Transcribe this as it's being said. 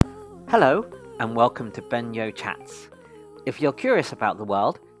Hello, and welcome to Ben Yo Chats. If you're curious about the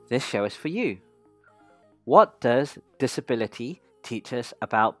world, this show is for you. What does disability teach us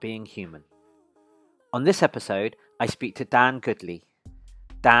about being human? On this episode, I speak to Dan Goodley.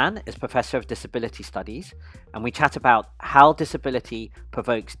 Dan is Professor of Disability Studies, and we chat about how disability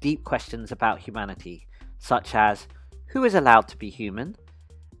provokes deep questions about humanity, such as who is allowed to be human,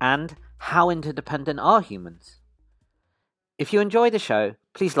 and how interdependent are humans? If you enjoy the show,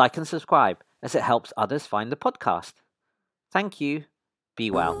 please like and subscribe as it helps others find the podcast. Thank you. Be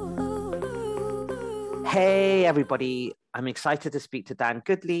well. Hey, everybody. I'm excited to speak to Dan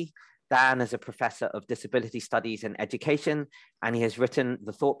Goodley. Dan is a professor of disability studies and education, and he has written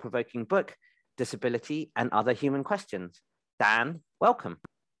the thought-provoking book, Disability and Other Human Questions. Dan, welcome.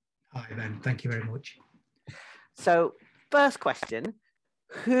 Hi, Ben. Thank you very much. So, first question,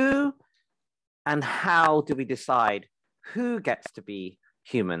 who and how do we decide who gets to be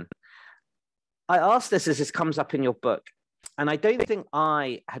human? I ask this as this comes up in your book, and I don't think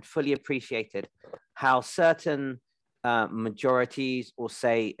I had fully appreciated how certain majorities or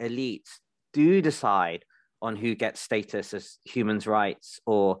say elites do decide on who gets status as human rights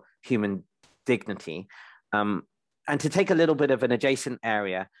or human dignity. And to take a little bit of an adjacent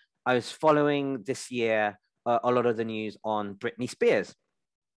area, I was following this year a lot of the news on Britney Spears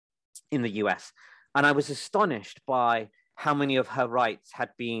in the US. And I was astonished by how many of her rights had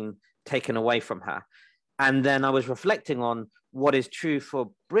been taken away from her. And then I was reflecting on what is true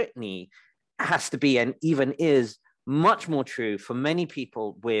for Britney has to be and even is much more true for many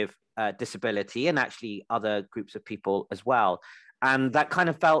people with disability and actually other groups of people as well. And that kind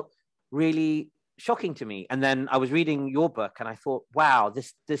of felt really shocking to me. And then I was reading your book and I thought, wow,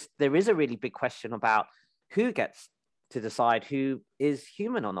 there is a really big question about who gets to decide who is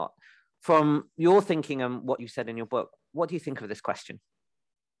human or not. From your thinking and what you said in your book, what do you think of this question?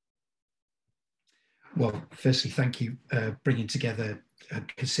 Well, firstly, thank you bringing together a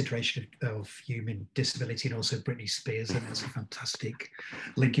consideration of human disability and also Britney Spears. And that's a fantastic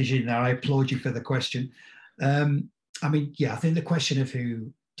linkage in there. I applaud you for the question. I think the question of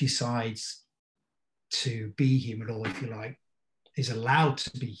who decides to be human, or if you like, is allowed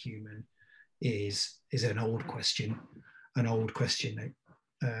to be human, is an old question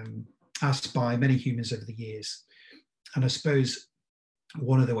asked by many humans over the years. And I suppose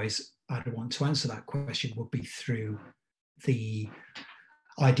one of the ways I'd want to answer that question would be through the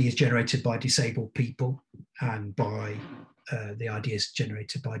ideas generated by disabled people and by the ideas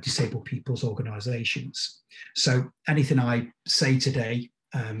generated by disabled people's organisations. So anything I say today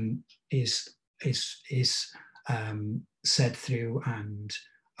is said through and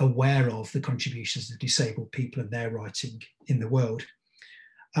aware of the contributions of disabled people and their writing in the world.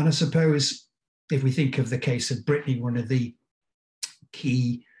 And I suppose if we think of the case of Britney, one of the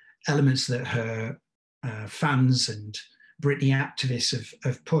key elements that her fans and Britney activists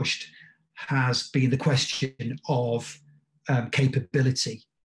have pushed has been the question of capability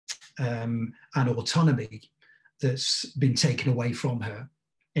and autonomy that's been taken away from her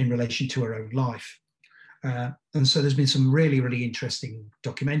in relation to her own life. And so there's been some really, really interesting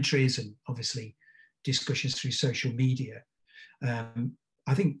documentaries and obviously discussions through social media.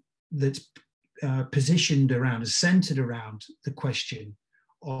 I think that's positioned around, is centered around the question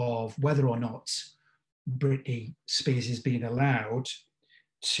of whether or not Britney Spears is being allowed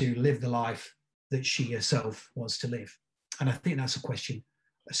to live the life that she herself wants to live. And I think that's a question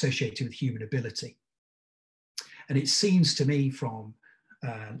associated with human ability. And it seems to me from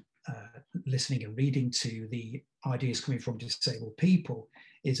listening and reading to the ideas coming from disabled people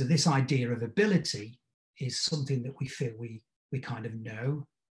is that this idea of ability is something that we feel we kind of know.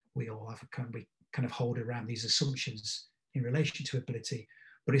 We all have we kind of hold around these assumptions in relation to ability,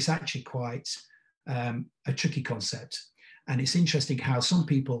 but it's actually quite a tricky concept. And it's interesting how some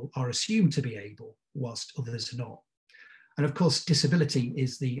people are assumed to be able whilst others are not. And of course, disability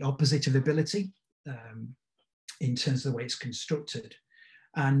is the opposite of ability in terms of the way it's constructed.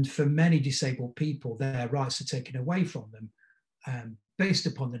 And for many disabled people, their rights are taken away from them based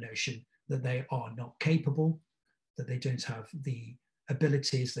upon the notion that they are not capable, that they don't have the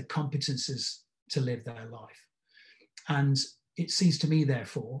abilities, the competences to live their life. And it seems to me,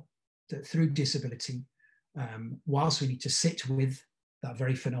 therefore, that through disability, whilst we need to sit with that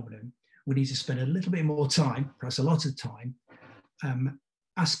very phenomenon, we need to spend a little bit more time, perhaps a lot of time,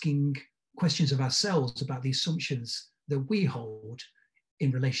 asking questions of ourselves about the assumptions that we hold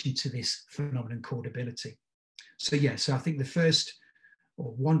in relation to this phenomenon called ability. So I think the first,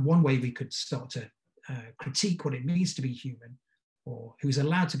 or one way we could start to critique what it means to be human, or who's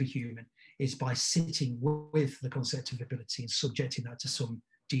allowed to be human, is by sitting with the concept of ability and subjecting that to some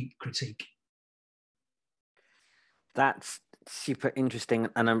deep critique. That's super interesting.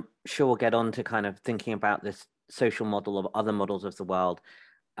 And I'm sure we'll get on to kind of thinking about this social model of other models of the world.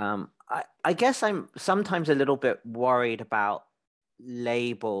 I guess I'm sometimes a little bit worried about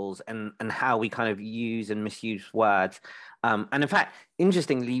labels and how we kind of use and misuse words. And in fact,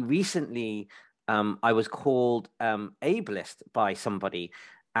 interestingly, recently, I was called ableist by somebody.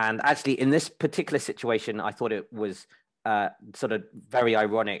 And actually, in this particular situation, I thought it was sort of very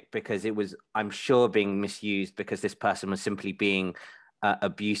ironic because it was, I'm sure, being misused because this person was simply being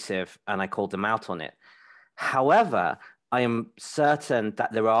abusive and I called them out on it. However, I am certain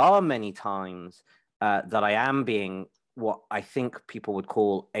that there are many times that I am being what I think people would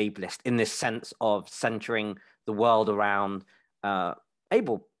call ableist in this sense of centering the world around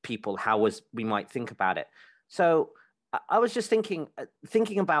able people, how as we might think about it. So I was just thinking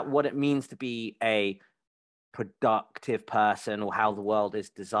about what it means to be a productive person or how the world is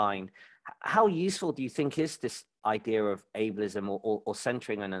designed. How useful do you think is this idea of ableism or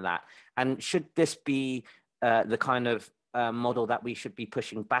centering on that? And should this be the kind of model that we should be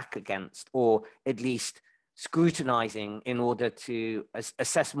pushing back against, or at least scrutinizing in order to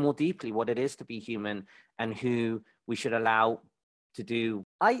assess more deeply what it is to be human and who we should allow to do?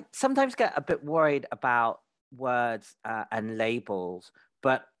 I sometimes get a bit worried about words and labels,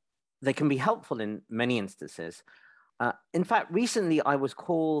 but they can be helpful in many instances. In fact, recently I was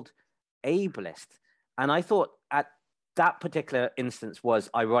called ableist, and I thought at that particular instance was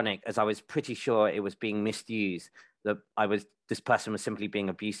ironic, as I was pretty sure it was being misused. That this person was simply being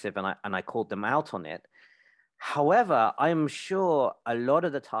abusive, and I called them out on it. However, I'm sure a lot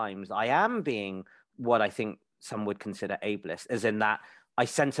of the times I am being what I think some would consider ableist, as in that I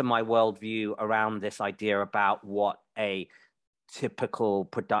center my worldview around this idea about what a typical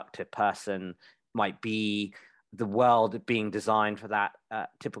productive person might be, the world being designed for that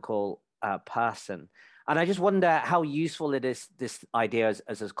typical person. And I just wonder how useful it is, this idea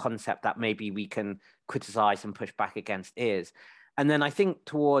as a concept that maybe we can criticize and push back against is. And then I think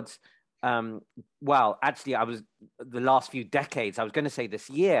towards, well, actually, I was the last few decades, I was going to say this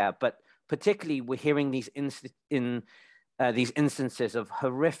year, but particularly we're hearing these these instances of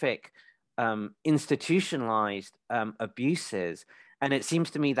horrific institutionalized abuses. And it seems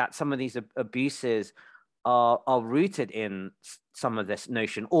to me that some of these abuses are rooted in some of this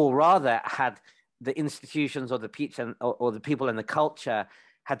notion, or rather had the institutions or the people in the culture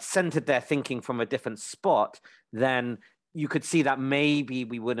had centered their thinking from a different spot, then you could see that maybe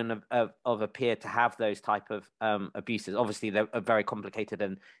we wouldn't have appeared to have those type of abuses. Obviously, they're very complicated,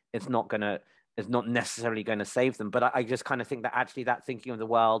 and it's not necessarily going to save them. But I just kind of think that actually that thinking of the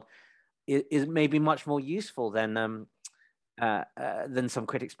world is maybe much more useful than some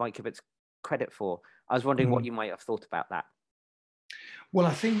critics might give it credit for. I was wondering what you might have thought about that. Well,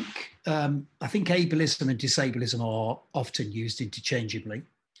 I think ableism and disableism are often used interchangeably.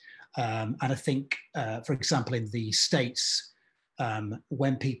 And I think, for example, in the States,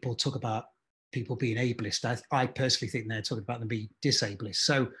 when people talk about people being ableist, I personally think they're talking about them being disabled.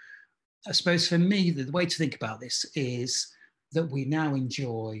 So I suppose for me, the way to think about this is that we now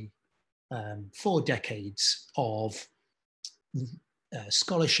enjoy 4 decades of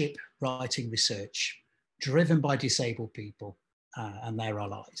scholarship, writing, research, driven by disabled people and their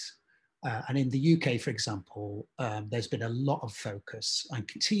allies. And in the UK, for example, there's been a lot of focus and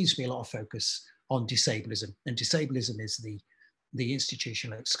continues to be a lot of focus on disableism. And disableism is the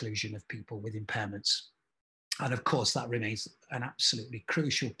institutional exclusion of people with impairments. And of course, that remains an absolutely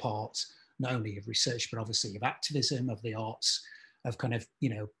crucial part, not only of research, but obviously of activism, of the arts, of kind of,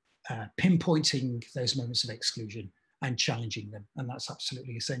 pinpointing those moments of exclusion and challenging them. And that's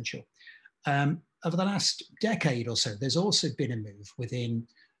absolutely essential. Over the last decade or so, there's also been a move within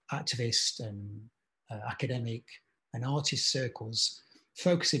activist and academic and artist circles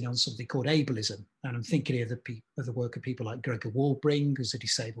focusing on something called ableism. And I'm thinking of the work of people like Gregor Wallbring, who's a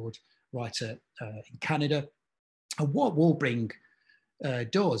disabled writer in Canada. And what Wallbring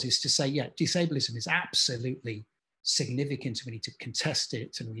does is to say, yeah, disableism is absolutely significant. We need to contest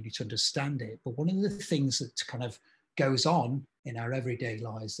it and we need to understand it. But one of the things that kind of goes on in our everyday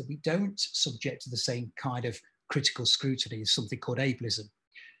lives that we don't subject to the same kind of critical scrutiny is something called ableism.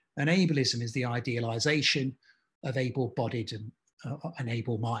 And ableism is the idealization of able-bodied and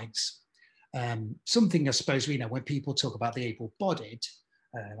able minds. Something, I suppose, when people talk about the able-bodied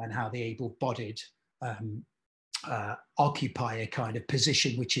and how the able-bodied occupy a kind of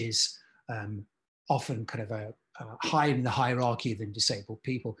position which is often kind of higher in the hierarchy than disabled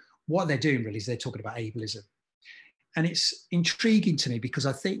people, what they're doing really is they're talking about ableism. And it's intriguing to me because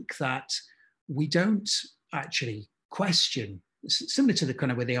I think that we don't actually question similar to the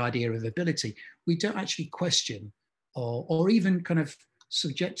kind of with the idea of ability, we don't actually question or even kind of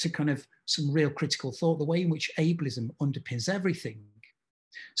subject to kind of some real critical thought, the way in which ableism underpins everything.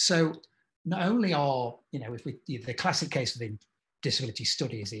 So not only are, if the classic case within disability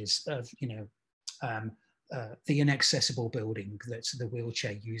studies is of, the inaccessible building that the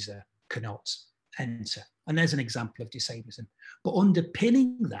wheelchair user cannot enter. And there's an example of disablism. But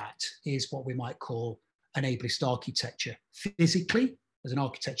underpinning that is what we might call an ableist architecture, physically as an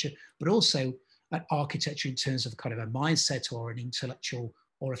architecture, but also an architecture in terms of kind of a mindset or an intellectual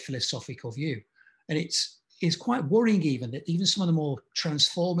or a philosophical view. And it's quite worrying even that even some of the more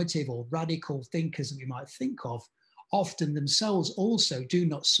transformative or radical thinkers that we might think of often themselves also do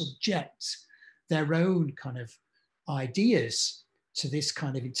not subject their own kind of ideas to this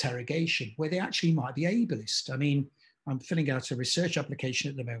kind of interrogation, where they actually might be ableist. I mean, I'm filling out a research application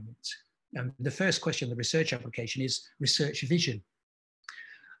at the moment. The first question of the research application is research vision.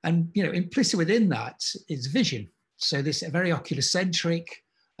 And, implicit within that is vision. So this very oculocentric,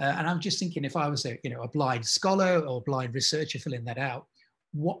 and I'm just thinking, if I was a blind scholar or blind researcher filling that out,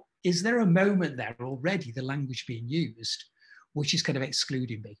 what is there a moment there already, the language being used, which is kind of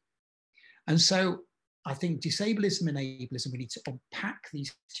excluding me? And so I think disablism and ableism, we need to unpack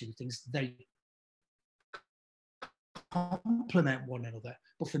these two things. They complement one another,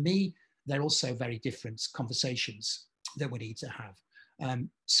 but for me, they're also very different conversations that we need to have.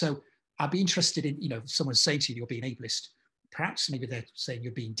 So I'd be interested in, someone saying to you, you're being ableist. Perhaps maybe they're saying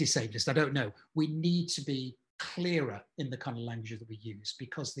you're being disableist. I don't know. We need to be clearer in the kind of language that we use,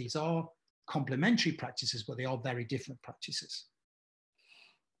 because these are complementary practices, but they are very different practices.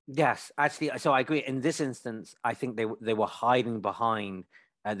 Yes, actually, so I agree. In this instance, I think they were hiding behind,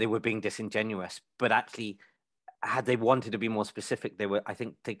 they were being disingenuous, but actually, had they wanted to be more specific, they were, I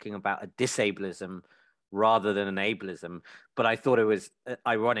think, thinking about a disablism rather than an ableism. But I thought it was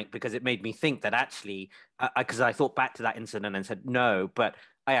ironic because it made me think that actually, because I thought back to that incident and said no, but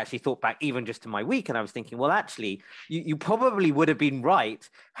I actually thought back even just to my week, and I was thinking, well, actually, you probably would have been right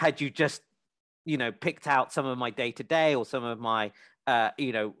had you just, picked out some of my day-to-day or some of my,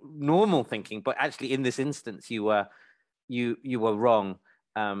 normal thinking. But actually, in this instance, you were wrong.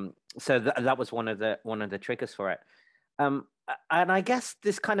 So that was one of the triggers for it. And I guess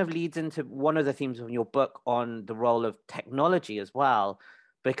this kind of leads into one of the themes of your book on the role of technology as well,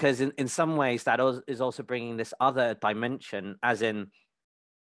 because in some ways that is also bringing this other dimension, as in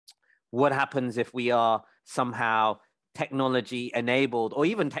what happens if we are somehow technology enabled or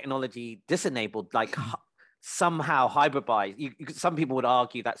even technology disenabled, like somehow hybridized. Some people would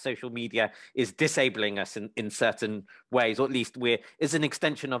argue that social media is disabling us in certain ways, or at least is an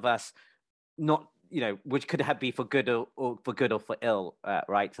extension of us, not, which could be for good or for ill,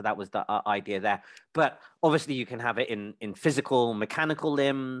 right? So that was the idea there. But obviously you can have it in physical, mechanical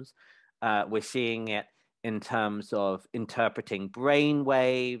limbs. We're seeing it in terms of interpreting brain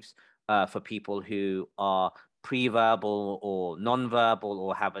waves for people who are pre-verbal or non-verbal,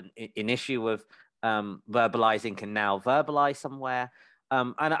 or have an issue with verbalizing, can now verbalize somewhere.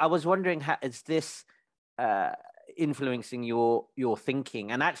 And I was wondering, is this influencing your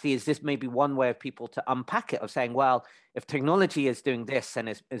thinking? And actually, is this maybe one way of people to unpack it, of saying, well, if technology is doing this and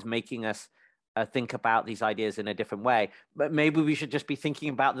is making us think about these ideas in a different way, but maybe we should just be thinking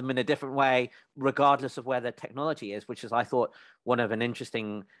about them in a different way, regardless of where the technology is, which is, I thought, one of an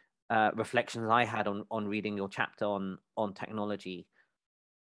interesting reflections I had on reading your chapter on technology.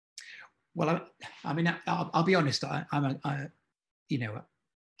 Well, I mean, I'll be honest. I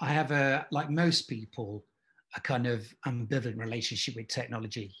have like most people, a kind of ambivalent relationship with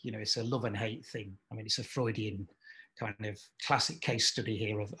technology. It's a love and hate thing. I mean, it's a Freudian kind of classic case study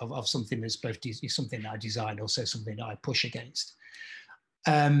here of something that's both something that I design, also something that I push against.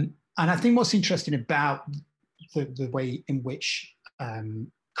 And I think what's interesting about the way in which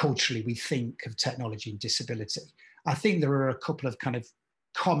culturally we think of technology and disability, I think there are a couple of kind of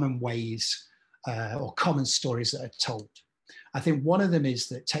common ways or common stories that are told. I think one of them is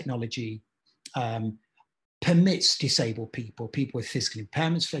that technology permits disabled people with physical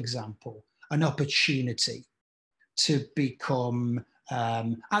impairments, for example, an opportunity to become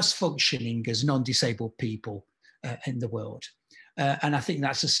as functioning as non-disabled people in the world. And I think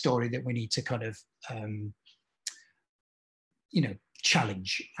that's a story that we need to kind of,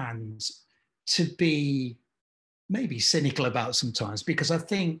 challenge and to be maybe cynical about sometimes, because I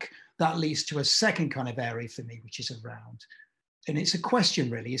think that leads to a second kind of area for me, which is around, and it's a question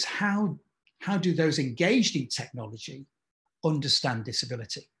really, is how do those engaged in technology understand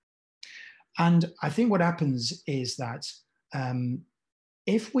disability? And I think what happens is that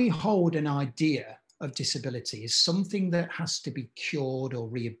if we hold an idea of disability is something that has to be cured or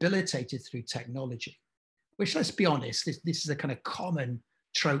rehabilitated through technology, which, let's be honest, this is a kind of common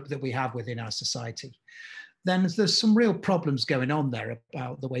trope that we have within our society, then there's some real problems going on there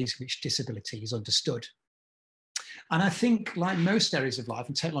about the ways in which disability is understood. And I think, like most areas of life,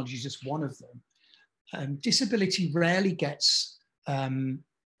 and technology is just one of them, disability rarely gets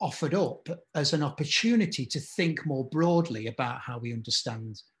offered up as an opportunity to think more broadly about how we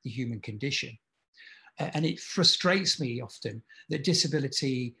understand the human condition. And it frustrates me often that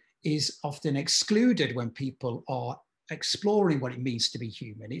disability is often excluded when people are exploring what it means to be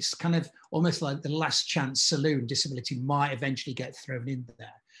human. It's kind of almost like the last chance saloon. Disability might eventually get thrown in there.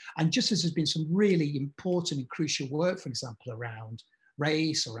 And just as there's been some really important and crucial work, for example, around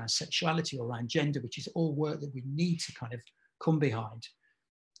race, or around sexuality, or around gender, which is all work that we need to kind of come behind,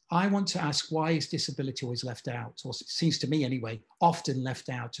 I want to ask, why is disability always left out? Or it seems to me anyway, often left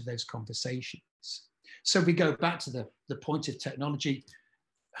out of those conversations. So we go back to the point of technology.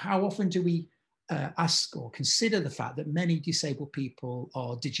 How often do we ask or consider the fact that many disabled people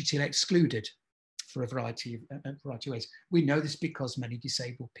are digitally excluded for a variety of ways? We know this because many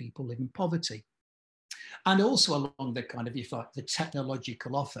disabled people live in poverty. And also along the kind of, if like, the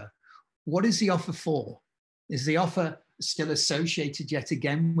technological offer, what is the offer for? Is the offer still associated yet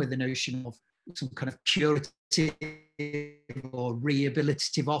again with the notion of some kind of curative or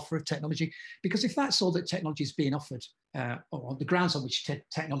rehabilitative offer of technology? Because if that's all that technology is being offered, or on the grounds on which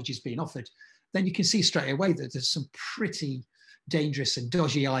technology is being offered, then you can see straight away that there's some pretty dangerous and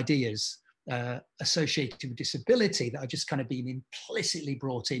dodgy ideas associated with disability that are just kind of being implicitly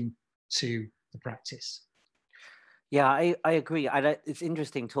brought into the practice. Yeah, I agree. It's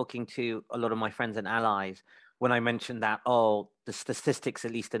interesting talking to a lot of my friends and allies when I mentioned that, oh, the statistics,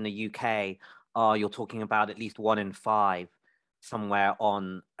 at least in the UK, are you're talking about at least 1 in 5 somewhere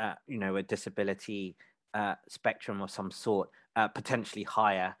on, a disability spectrum of some sort, potentially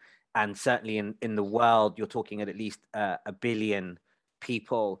higher. And certainly in the world, you're talking at least 1 billion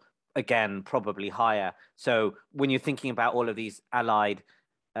people, again, probably higher. So when you're thinking about all of these allied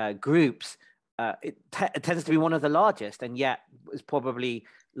groups, it tends to be one of the largest, and yet is probably,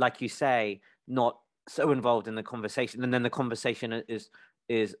 like you say, not so involved in the conversation. And then the conversation is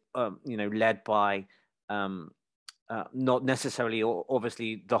led by not necessarily, or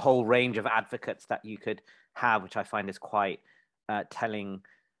obviously, the whole range of advocates that you could have, which I find is quite telling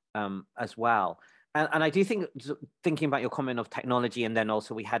as well. And I do think, thinking about your comment of technology, and then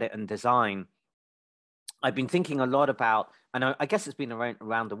also we had it in design, I've been thinking a lot about, and I guess it's been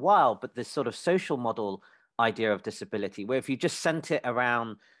around a while, but this sort of social model idea of disability, where if you just sent it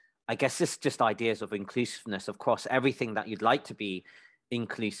around, I guess it's just ideas of inclusiveness across everything that you'd like to be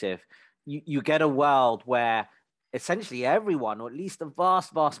inclusive, you get a world where essentially everyone, or at least the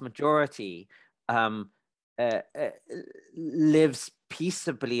vast majority, lives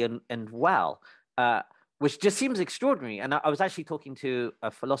peaceably and well, which just seems extraordinary. And I was actually talking to a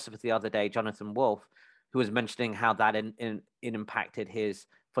philosopher the other day, Jonathan Wolff, who was mentioning how that it impacted his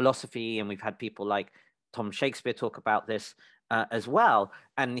philosophy. And we've had people like Tom Shakespeare talk about this as well.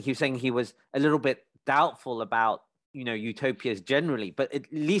 And he was saying he was a little bit doubtful about, utopias generally, but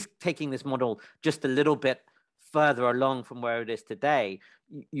at least taking this model just a little bit further along from where it is today,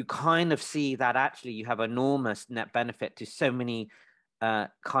 you kind of see that actually you have enormous net benefit to so many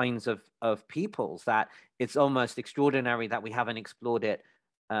kinds of peoples, that it's almost extraordinary that we haven't explored it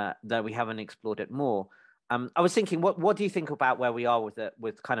more. I was thinking, what do you think about where we are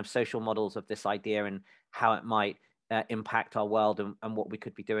with kind of social models of this idea, and how it might impact our world, and what we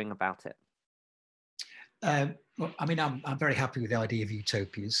could be doing about it? Well, I mean, I'm very happy with the idea of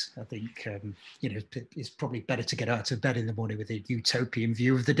utopias. I think it's probably better to get out of bed in the morning with a utopian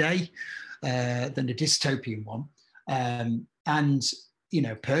view of the day than a dystopian one. And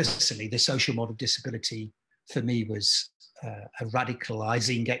personally, the social model of disability for me was a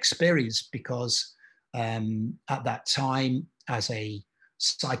radicalizing experience, because at that time, as a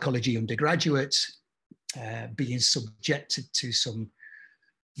psychology undergraduate, being subjected to some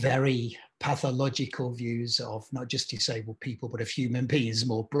very pathological views of not just disabled people, but of human beings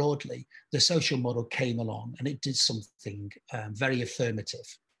more broadly, the social model came along and it did something very affirmative.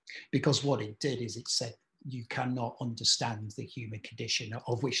 Because what it did is it said, you cannot understand the human condition,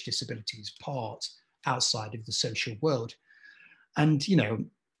 of which disability is part, outside of the social world. And,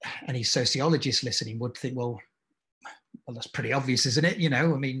 any sociologist listening would think, well, that's pretty obvious, isn't it? I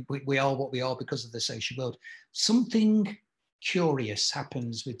mean, we are what we are because of the social world. Something curious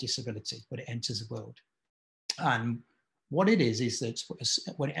happens with disability when it enters the world. And what it is that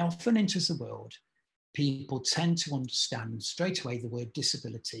when it often enters the world, people tend to understand straight away the word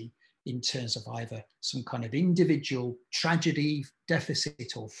disability in terms of either some kind of individual tragedy,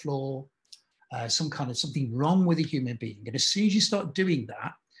 deficit or flaw, some kind of something wrong with a human being. And as soon as you start doing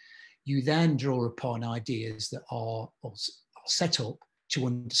that, you then draw upon ideas that are set up to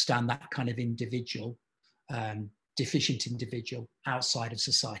understand that kind of individual, deficient individual outside of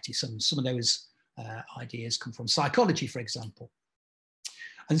society. Some of those ideas come from psychology, for example.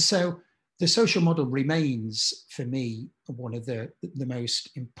 And so the social model remains, for me, one of the most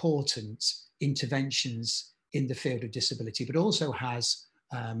important interventions in the field of disability, but also has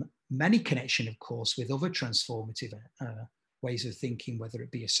many connection, of course, with other transformative ways of thinking, whether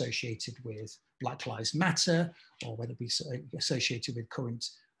it be associated with Black Lives Matter or whether it be associated with current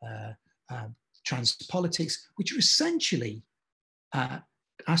trans politics, which are essentially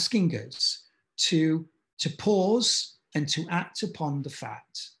asking us to pause and to act upon the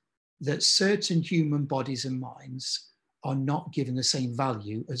fact that certain human bodies and minds are not given the same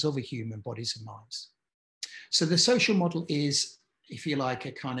value as other human bodies and minds. So the social model is, if you like,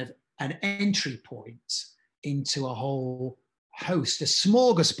 a kind of an entry point into a whole host, a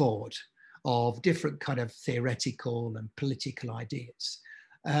smorgasbord of different kind of theoretical and political ideas.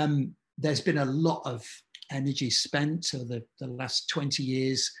 There's been a lot of energy spent over the last 20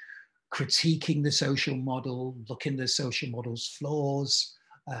 years critiquing the social model, looking at the social model's flaws,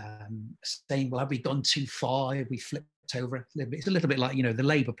 saying, well, have we gone too far? Have we flipped over a little bit? It's a little bit like, you know, the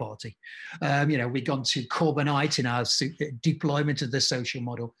Labour Party. We've gone too Corbynite in our deployment of the social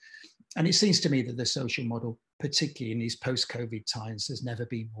model. And it seems to me that the social model, particularly in these post-COVID times, has never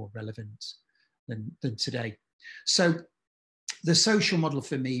been more relevant than today. So the social model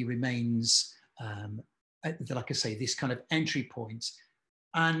for me remains, like I say, this kind of entry point.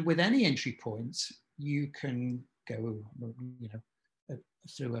 And with any entry point, you can go,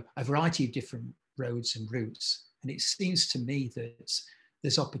 through a variety of different roads and routes. And it seems to me that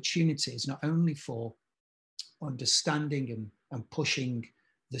there's opportunities not only for understanding and pushing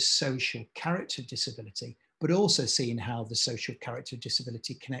the social character of disability, but also seeing how the social character of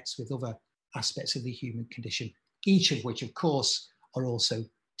disability connects with other aspects of the human condition, each of which, of course, are also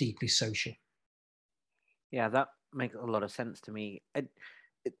deeply social. Yeah, that makes a lot of sense to me.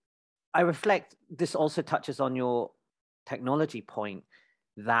 I reflect, this also touches on your technology point,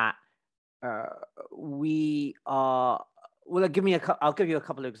 that we are, well, I'll give you a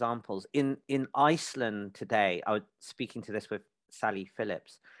couple of examples. In Iceland today, I was speaking to this with Sally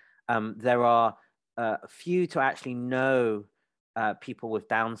Phillips. There are few to actually know people with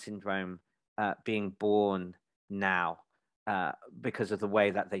Down syndrome being born now because of the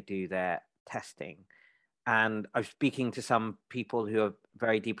way that they do their testing. And I was speaking to some people who are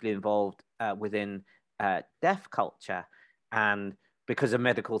very deeply involved within deaf culture. And because of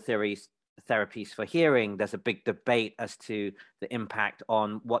medical therapies for hearing, there's a big debate as to the impact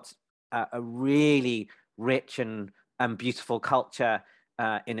on what's a really rich and beautiful culture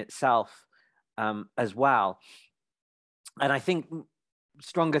in itself as well. And I think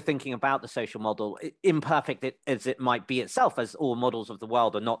stronger thinking about the social model, imperfect as it might be itself, as all models of the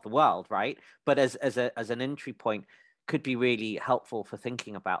world are not the world, right? But as an entry point, could be really helpful for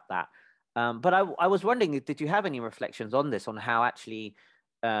thinking about that. But I was wondering, did you have any reflections on this, on how actually,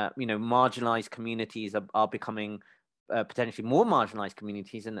 marginalized communities are becoming potentially more marginalized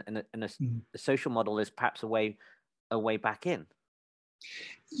communities, and the social model is perhaps a way back in?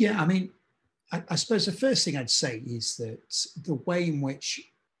 Yeah, I mean, I suppose the first thing I'd say is that the way in which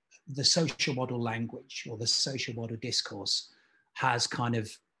the social model language or the social model discourse has kind of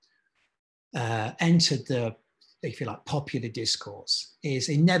entered the, if you like, popular discourse is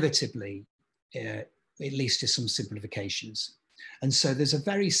inevitably, it leads to some simplifications. And so there's a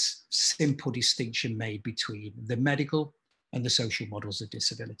very simple distinction made between the medical and the social models of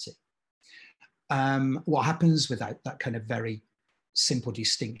disability. What happens without that kind of very simple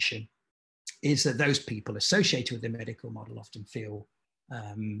distinction is that those people associated with the medical model often feel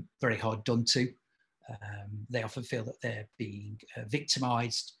very hard done to. They often feel that they're being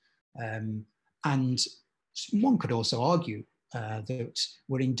victimized. And one could also argue that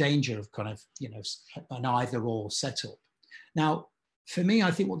we're in danger of kind of, an either or setup. Now, for me,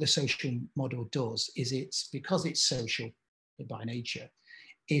 I think what the social model does is because it's social by nature,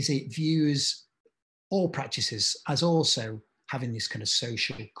 is it views all practices as also having this kind of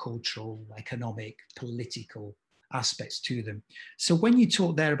social, cultural, economic, political aspects to them. So when you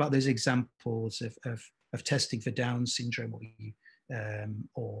talk there about those examples of testing for Down syndrome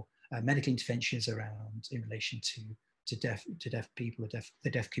or medical interventions around in relation to deaf people, the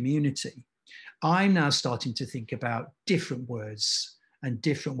deaf community, I'm now starting to think about different words and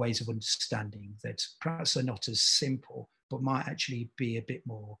different ways of understanding that perhaps are not as simple, but might actually be a bit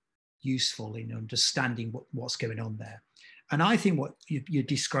more useful in understanding what's going on there. And I think what you're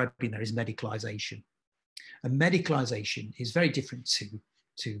describing there is medicalization. And medicalization is very different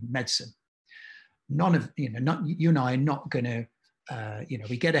to medicine. None of, not you and I are not going to,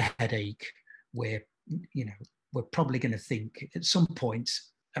 we get a headache, we're probably going to think at some point,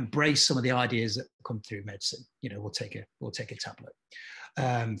 embrace some of the ideas that come through medicine. We'll take a tablet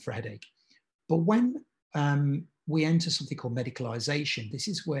for a headache. But when we enter something called medicalization, this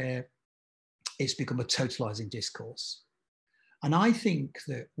is where it's become a totalizing discourse. And I think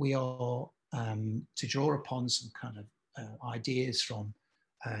that we are, to draw upon some kind of ideas from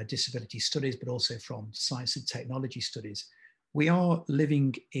disability studies, but also from science and technology studies, we are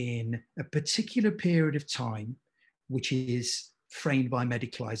living in a particular period of time which is framed by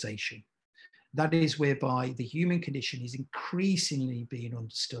medicalization. That is whereby the human condition is increasingly being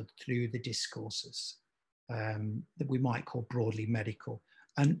understood through the discourses that we might call broadly medical.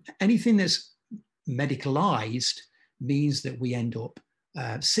 And anything that's medicalized means that we end up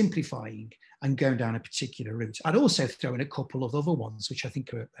simplifying and going down a particular route. I'd also throw in a couple of other ones, which I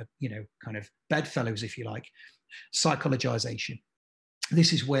think are kind of bedfellows, if you like. Psychologization.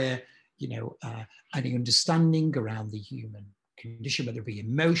 This is where, any understanding around the human condition, whether it be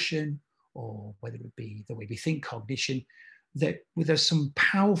emotion or whether it be the way we think, cognition, that there's some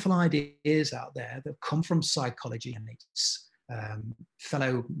powerful ideas out there that come from psychology and its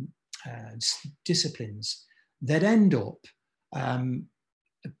fellow disciplines that end up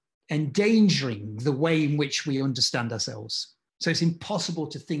endangering the way in which we understand ourselves. So it's impossible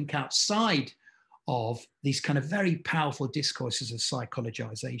to think outside of these kind of very powerful discourses of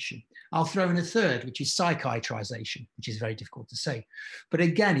psychologization. I'll throw in a third, which is psychiatrization, which is very difficult to say. But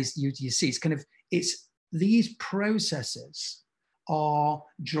again, you see, it's these processes are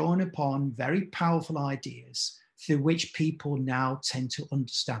drawn upon very powerful ideas through which people now tend to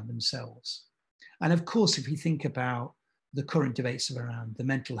understand themselves. And of course, if we think about the current debates around the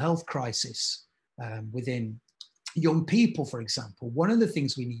mental health crisis within young people, for example, one of the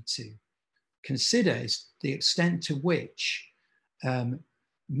things we need to consider is the extent to which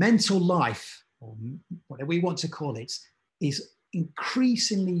mental life, or whatever we want to call it, is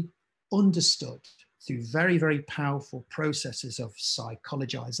increasingly understood through very, very powerful processes of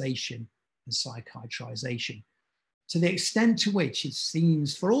psychologization and psychiatrization, to the extent to which it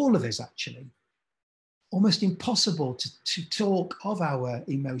seems for all of us actually almost impossible to talk of our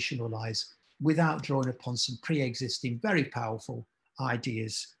emotional lives without drawing upon some pre-existing, very powerful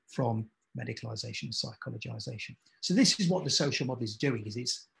ideas from medicalization and psychologization. So this is what the social model is doing, is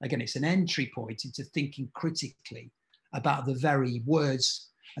it's an entry point into thinking critically about the very words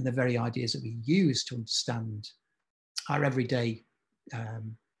and the very ideas that we use to understand our everyday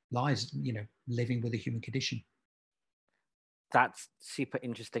lives, living with the human condition. That's super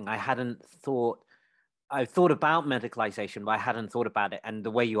interesting. I've thought about medicalization, but I hadn't thought about it. And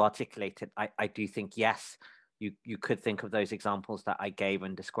the way you articulate it, I do think, yes, you could think of those examples that I gave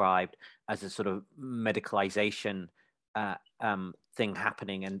and described as a sort of medicalization thing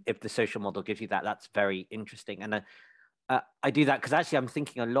happening. And if the social model gives you that, that's very interesting. And I do that because actually I'm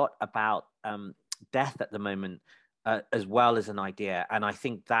thinking a lot about death at the moment as well as an idea. And I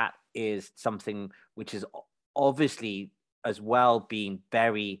think that is something which is obviously as well being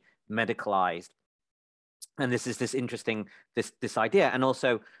very medicalized. And this is this interesting, this idea. And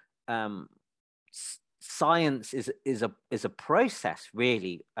also science is a process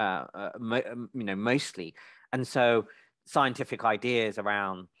really, mostly. And so scientific ideas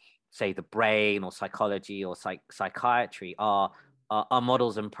around, say, the brain or psychology or psychiatry are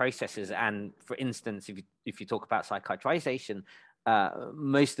models and processes. And for instance, if you talk about psychiatrization,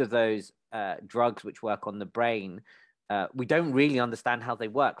 most of those drugs which work on the brain, we don't really understand how they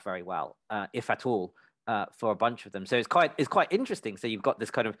work very well, if at all. For a bunch of them, so it's quite interesting. So you've got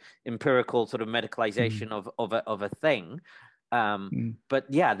this kind of empirical sort of medicalization of a thing, but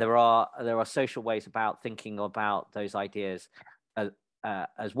yeah, there are social ways about thinking about those ideas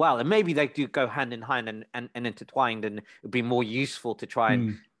as well, and maybe they do go hand in hand and intertwined, and it'd be more useful to try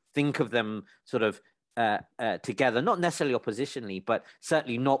and think of them sort of together, not necessarily oppositionally, but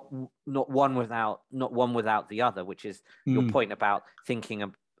certainly not one without the other, which is your point about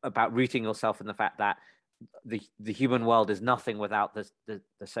thinking about rooting yourself in the fact that the human world is nothing without the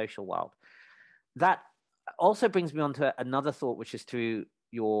social world. That also brings me on to another thought, which is to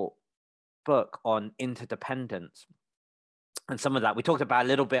your book on interdependence. And some of that, we talked about a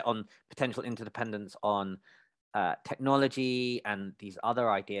little bit on potential interdependence on technology and these other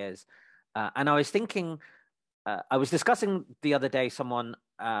ideas. And I was thinking, I was discussing the other day, someone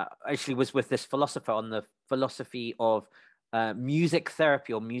actually was with this philosopher on the philosophy of music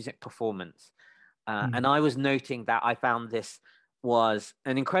therapy or music performance. And Mm. I was noting that I found this was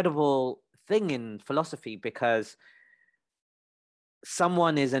an incredible thing in philosophy because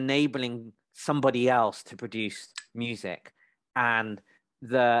someone is enabling somebody else to produce music, and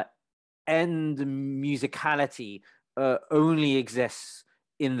the end musicality only exists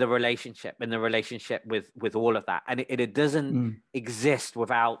in the relationship with all of that, and it doesn't Mm. exist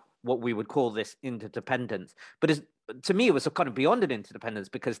without what we would call this interdependence. But to me, it was kind of beyond an interdependence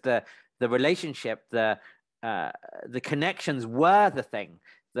because the relationship, the connections were the thing.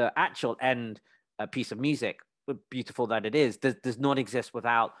 The actual end piece of music, beautiful that it is, does not exist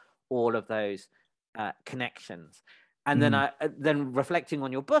without all of those connections. And then Mm. then reflecting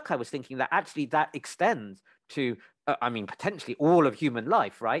on your book, I was thinking that actually that extends to, I mean, potentially all of human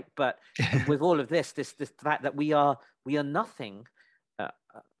life, right? But with all of this fact that we are nothing.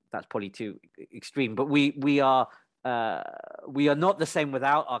 That's probably too extreme, but we are not the same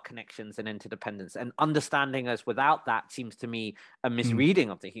without our connections and interdependence. And understanding us without that seems to me a Mm. misreading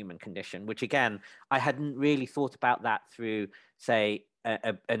of the human condition, which again, I hadn't really thought about that through, say,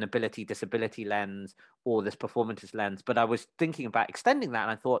 an ability disability lens or this performance lens. But I was thinking about extending that,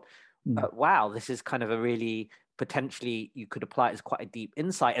 and I thought, Mm. wow, this is kind of a really potentially you could apply it as quite a deep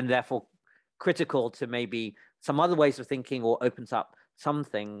insight, and therefore critical to maybe some other ways of thinking, or opens up some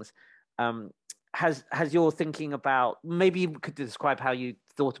things. Has your thinking about, maybe you could describe how you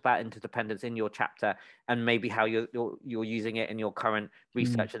thought about interdependence in your chapter, and maybe how you're using it in your current Mm.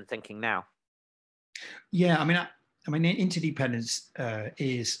 research and thinking now? Yeah, I mean, interdependence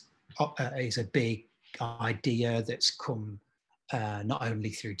is a big idea that's come not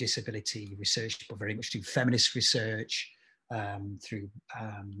only through disability research, but very much through feminist research, through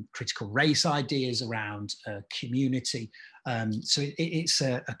critical race ideas around community. So it's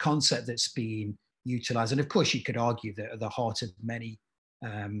a concept that's been utilized, and of course, you could argue that at the heart of many,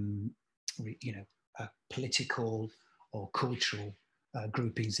 you know, political or cultural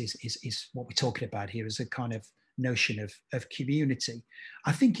groupings is what we're talking about here as a kind of notion of community.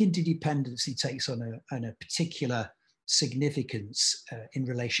 I think interdependency takes on a particular significance in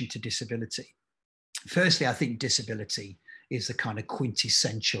relation to disability. Firstly, I think disability is the kind of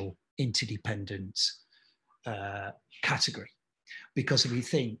quintessential interdependent category, because if we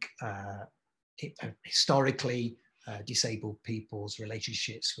think historically, disabled people's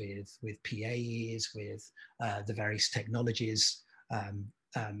relationships with PAs, with the various technologies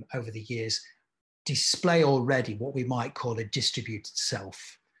over the years, display already what we might call a distributed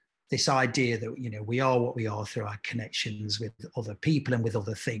self. This idea that, you know, we are what we are through our connections with other people and with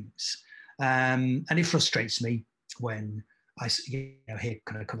other things. And it frustrates me when I hear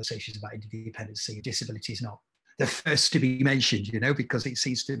kind of conversations about interdependency. Disability is not the first to be mentioned, you know, because it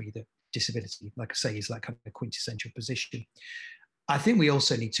seems to me that disability, like I say, is like kind of a quintessential position. I think we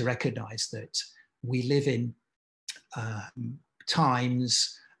also need to recognize that we live in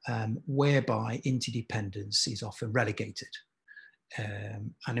times whereby interdependence is often relegated.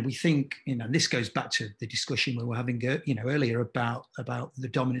 And we think, you know, this goes back to the discussion we were having, you know, earlier about the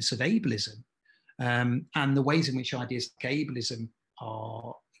dominance of ableism, and the ways in which ideas like ableism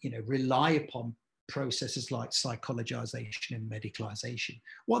are, you know, rely upon processes like psychologization and medicalization.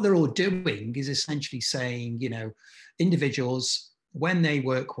 What they're all doing is essentially saying, you know, individuals, when they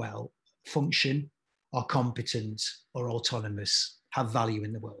work well, function, are competent, or autonomous, have value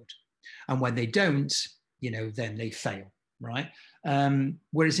in the world. And when they don't, you know, then they fail, right?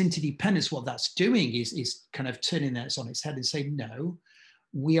 Whereas interdependence, what that's doing is kind of turning that on its head and saying, no,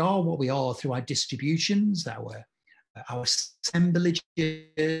 we are what we are through our distributions, our assemblages,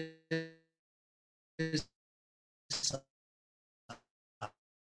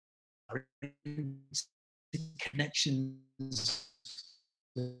 our connections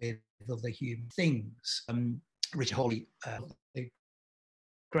with other human things. Richard Hawley,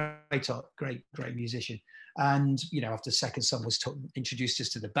 great musician, and you know, after Second Son was introduced us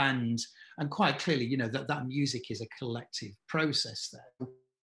to the band, and quite clearly, you know, that music is a collective process. There,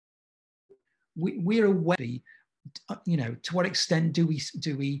 we're aware, you know, to what extent do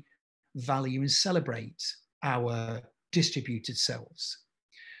we value and celebrate our distributed selves?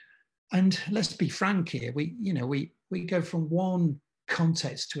 And let's be frank here, we go from one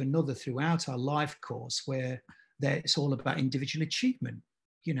context to another throughout our life course where it's all about individual achievement.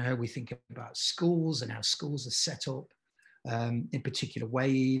 You know, we think about schools and how schools are set up in particular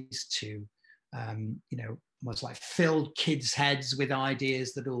ways to, you know, almost like fill kids' heads with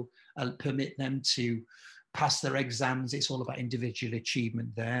ideas that will permit them to pass their exams. It's all about individual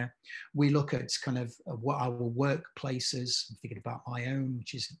achievement there. We look at kind of what our workplaces, I'm thinking about my own,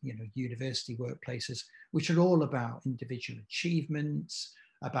 which is, university workplaces, which are all about individual achievements,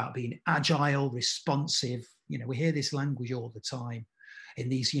 about being agile, responsive. We hear this language all the time in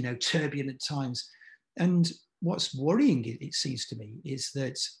these, turbulent times. And what's worrying, it seems to me, is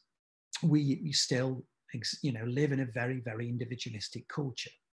that we still, live in a very, very individualistic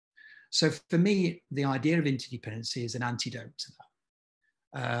culture. So for me, the idea of interdependency is an antidote to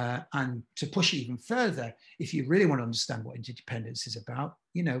that. And to push it even further, if you really want to understand what interdependence is about,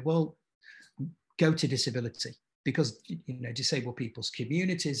 well, go to disability, because disabled people's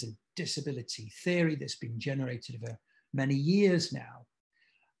communities and disability theory that's been generated over many years now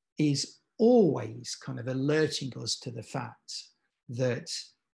is always kind of alerting us to the fact that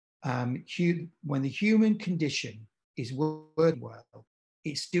when the human condition is working well,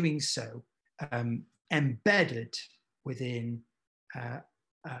 it's doing so embedded within a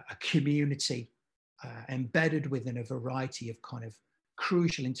community, embedded within a variety of kind of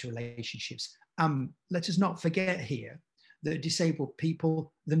crucial interrelationships. Let us not forget here that disabled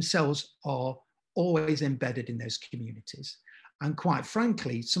people themselves are always embedded in those communities. And quite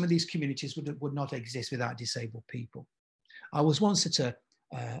frankly, some of these communities would not exist without disabled people. I was once at a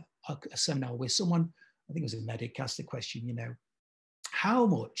seminar with someone, I think it was a medic, asked the question, how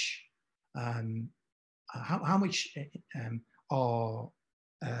much are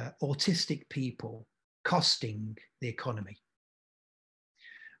autistic people costing the economy?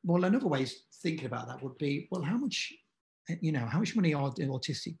 Well, another way of thinking about that would be, well, how much money are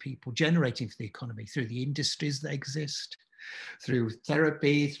autistic people generating for the economy through the industries that exist, through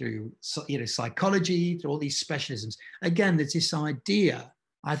therapy, through psychology, through all these specialisms? Again, there's this idea,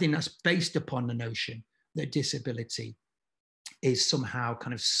 I think that's based upon the notion that disability is somehow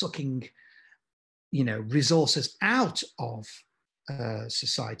kind of sucking, resources out of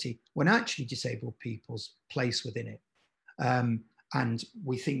society, when actually disabled people's place within it. And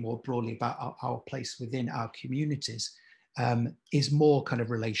we think more broadly about our place within our communities is more kind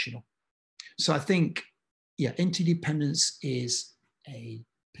of relational. So I think, interdependence is a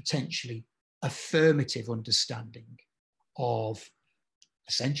potentially affirmative understanding of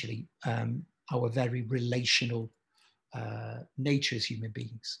essentially our very relational nature as human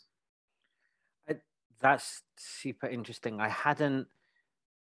beings. That's super interesting. I hadn't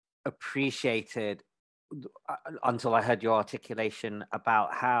appreciated until I heard your articulation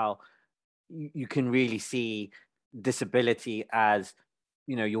about how you can really see disability as,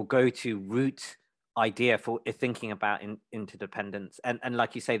 your go-to root idea for thinking about interdependence. And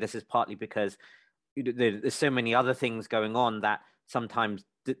like you say, this is partly because there's so many other things going on that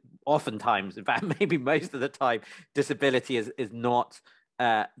oftentimes, in fact, maybe most of the time, disability is not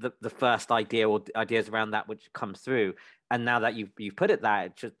the first idea or ideas around that which comes through. And now that you've put it that,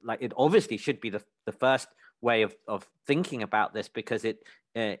 it's just like, it obviously should be the first way of thinking about this, because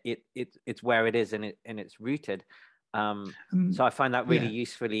it's where it is and it's rooted. So I find that really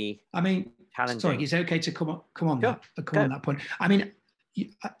usefully challenging. Sorry, is it okay to come on Sure. on that point?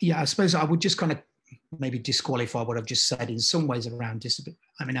 I suppose I would just kind of maybe disqualify what I've just said in some ways around disability.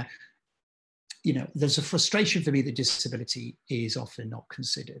 There's a frustration for me that disability is often not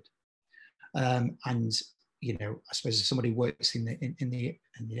considered. And I suppose as somebody who works in the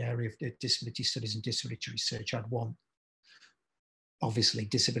area of disability studies and disability research, I'd want, obviously,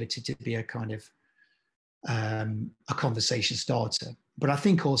 disability to be a kind of a conversation starter. But I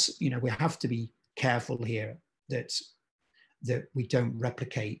think also, we have to be careful here that we don't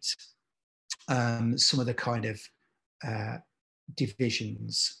replicate some of the kind of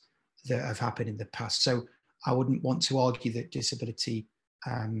divisions that have happened in the past. So I wouldn't want to argue that disability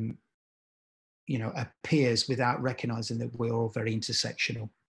appears without recognizing that we're all very intersectional.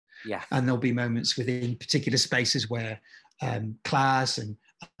 Yeah. And there'll be moments within particular spaces where class and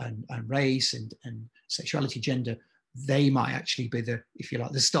race and sexuality, gender, they might actually be the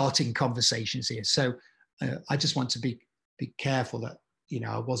starting conversations here. So I just want to be careful that,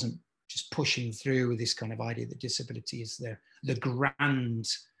 I wasn't just pushing through this kind of idea that disability is the grand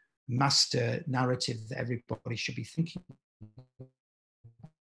master narrative that everybody should be thinking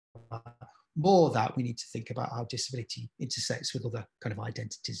about. More that we need to think about how disability intersects with other kind of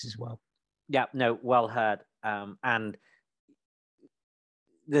identities as well. Yeah, no, well heard. And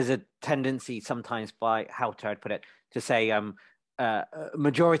there's a tendency sometimes, by how to put it, to say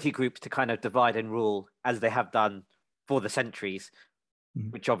majority groups to kind of divide and rule as they have done for the centuries,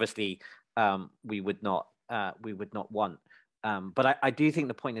 which obviously we would not want. But I do think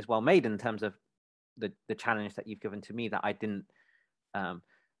the point is well made in terms of the challenge that you've given to me, that I didn't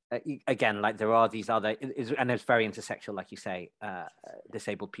again, like there are these other, and it's very intersectional, like you say,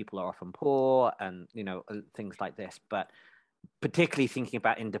 disabled people are often poor and, you know, things like this, but particularly thinking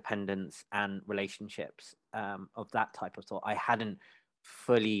about independence and relationships of that type of thought, I hadn't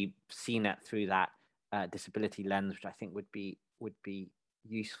fully seen it through that disability lens, which I think would be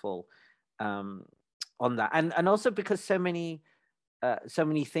useful on that, and also because so many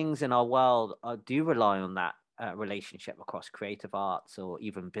things in our world do rely on that relationship across creative arts or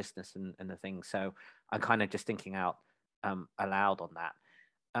even business and the things. So I'm kind of just thinking out aloud on that.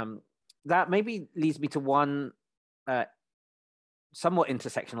 That maybe leads me to one somewhat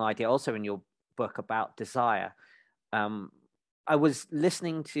intersectional idea also in your book about desire. I was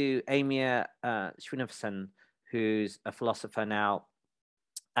listening to Amir Srinivasan, who's a philosopher now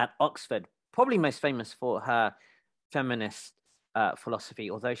at Oxford, probably most famous for her feminist philosophy,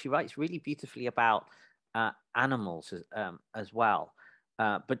 although she writes really beautifully about animals as well.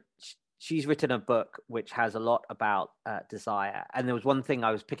 But she's written a book which has a lot about desire. And there was one thing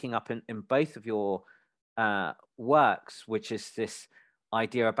I was picking up in both of your works, which is this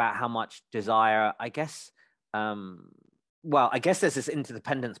idea about how much desire, I guess, I guess there's this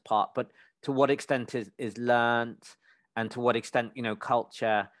interdependence part, but to what extent is learnt, and to what extent, you know,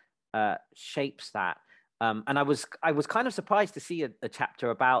 culture shapes that. And I was kind of surprised to see a chapter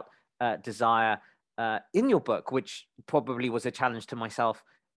about desire in your book, which probably was a challenge to myself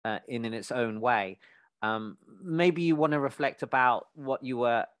in its own way. Maybe you want to reflect about what you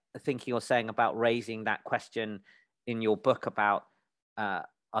were thinking or saying about raising that question in your book about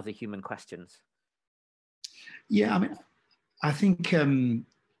other human questions. Yeah, I mean, I think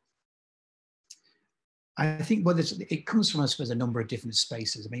well, it comes from, I suppose, a number of different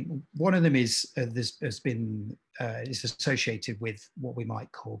spaces. I mean, one of them is is associated with what we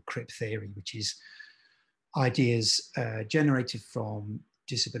might call crip theory, which is ideas generated from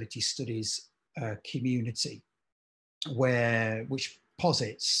disability studies community, which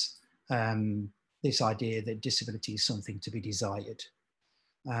posits this idea that disability is something to be desired,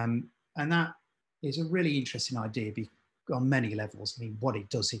 and that is a really interesting idea on many levels. I mean, what it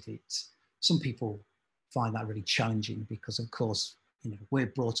does, some people find that really challenging because, of course, you know, we're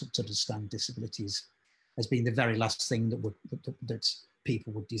brought up to understand disabilities as being the very last thing that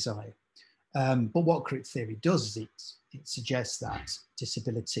people would desire. But what crip theory does is it suggests that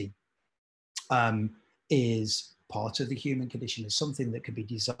disability is part of the human condition, is something that can be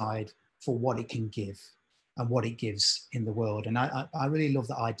desired for what it can give and what it gives in the world. And I really love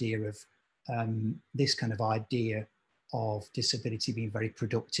the idea of this kind of idea of disability being very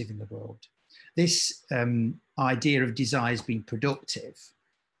productive in the world. This idea of desires being productive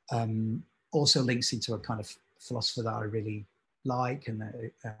also links into a kind of philosopher that I really like, and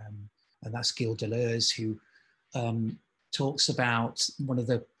that's Gilles Deleuze, who talks about one of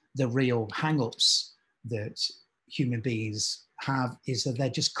the real hang-ups that human beings have is that they're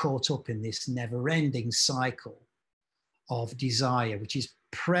just caught up in this never-ending cycle of desire, which is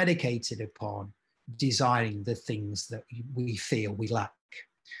predicated upon desiring the things that we feel we lack.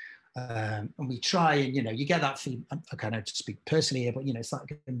 And we try, and, you know, you get that feeling, I kind of speak personally here, but, you know, it's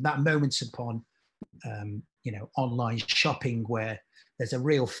like that moment upon, you know, online shopping where there's a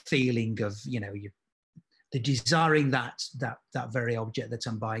real feeling of, you know, the desiring that very object that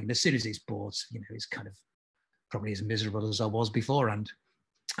I'm buying. And as soon as it's bought, you know, it's kind of probably as miserable as I was beforehand.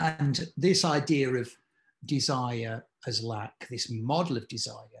 And this idea of desire as lack, this model of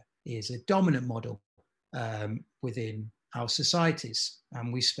desire, is a dominant model within our societies.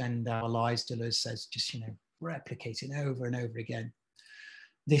 And we spend our lives, Deleuze says, just, you know, replicating over and over again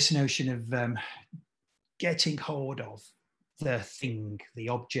this notion of getting hold of the thing, the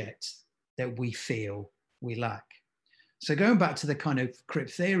object that we feel we lack. So going back to the kind of crip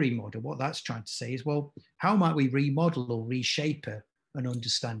theory model, what that's trying to say is, well, how might we remodel or reshape an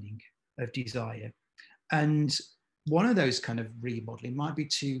understanding of desire? And one of those kind of remodeling might be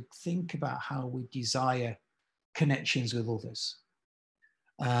to think about how we desire connections with others.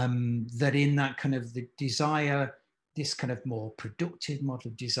 That in that kind of the desire, this kind of more productive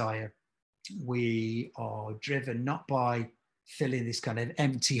model of desire, we are driven not by filling this kind of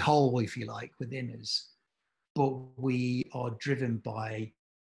empty hole, if you like, within us, but we are driven by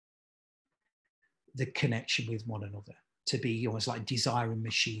the connection with one another, to be almost like desiring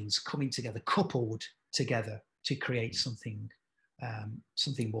machines coming together, coupled together to create something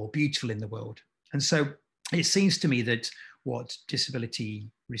more beautiful in the world. And so it seems to me that what disability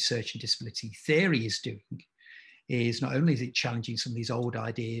research and disability theory is doing is not only is it challenging some of these old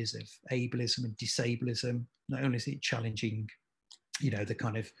ideas of ableism and disableism, not only is it challenging, you know, the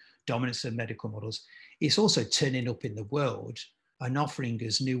kind of dominance of medical models, it's also turning up in the world and offering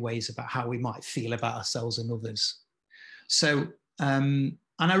us new ways about how we might feel about ourselves and others. So, and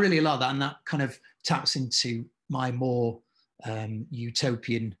I really like that, and that kind of taps into my more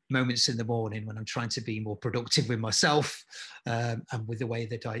utopian moments in the morning when I'm trying to be more productive with myself and with the way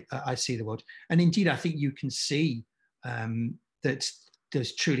that I see the world. And indeed, I think you can see that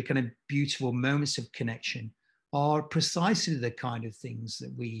those truly kind of beautiful moments of connection are precisely the kind of things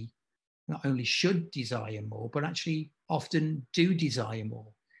that we not only should desire more, but actually often do desire more.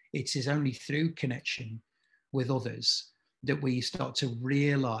 It is only through connection with others that we start to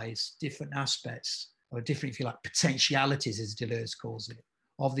realize different aspects or different, if you like, potentialities, as Deleuze calls it,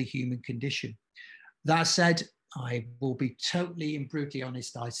 of the human condition. That said, I will be totally and brutally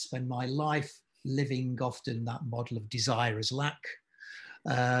honest, I spend my life living often that model of desire as lack.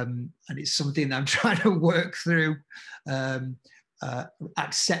 And it's something that I'm trying to work through,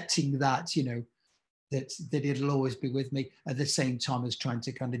 accepting that, you know, that it'll always be with me, at the same time as trying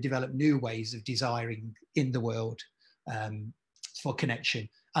to kind of develop new ways of desiring in the world for connection.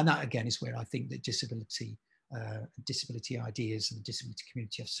 And that, again, is where I think that disability ideas and the disability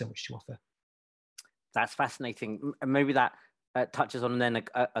community have so much to offer. That's fascinating. Maybe that touches on then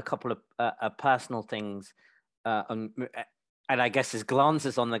a couple of personal things, and I guess as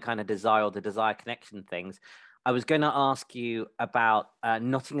glances on the kind of desire or the desire connection things. I was going to ask you about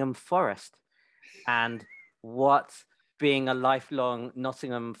Nottingham Forest and what being a lifelong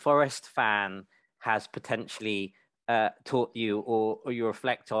Nottingham Forest fan has potentially taught you or you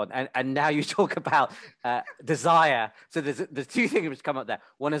reflect on. And now you talk about desire. So there's two things which come up there.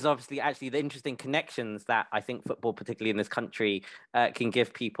 One is obviously actually the interesting connections that I think football, particularly in this country, can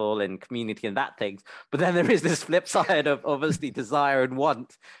give people and community and that things. But then there is this flip side of obviously desire and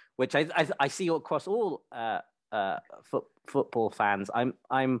want, which I see across all football fans. I'm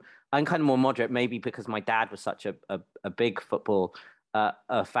kind of more moderate, maybe because my dad was such a big football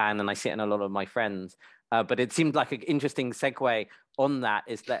fan, and I see it in a lot of my friends. But it seemed like an interesting segue on that.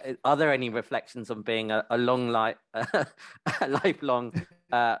 Is that, are there any reflections on being a lifelong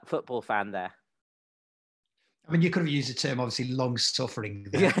football fan there? I mean, you could have used the term, obviously, long suffering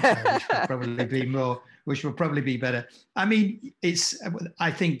there, which would probably be more, which would probably be better. I mean, I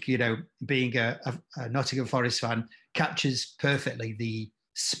think, you know, being a Nottingham Forest fan captures perfectly the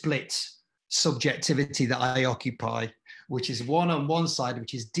split subjectivity that I occupy, which is on one side,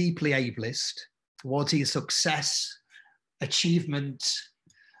 which is deeply ableist, wanting success, achievement,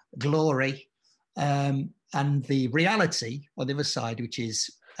 glory, and the reality on the other side, which is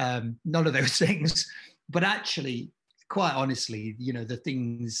none of those things. But actually, quite honestly, you know, the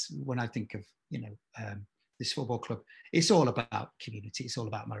things when I think of, you know, this football club, it's all about community. It's all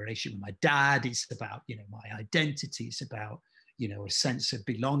about my relationship with my dad. It's about, you know, my identity. It's about, you know, a sense of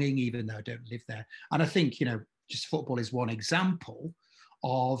belonging, even though I don't live there. And I think, you know, just football is one example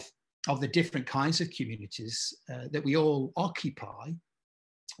of the different kinds of communities that we all occupy,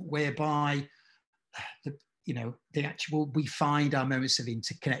 whereby we find our moments of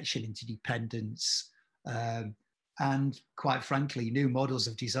interconnection, interdependence, and quite frankly, new models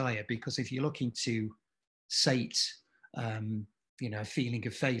of desire. Because if you're looking to sate, a feeling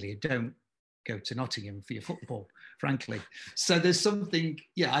of failure, don't go to Nottingham for your football, frankly. So there's something,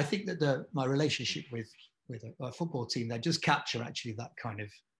 I think that my relationship with a football team, they just capture actually that kind of,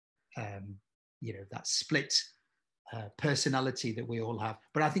 that split personality that we all have.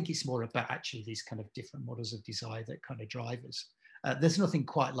 But I think it's more about actually these kind of different models of desire that kind of drive us. There's nothing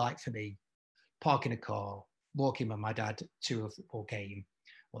quite like, for me, parking a car, walking with my dad to a football game.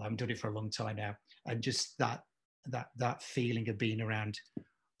 Well, I haven't done it for a long time now. And just that feeling of being around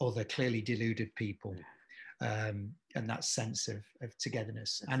other clearly deluded people, and that sense of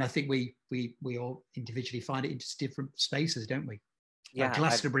togetherness. And I think we all individually find it in just different spaces, don't we? Yeah,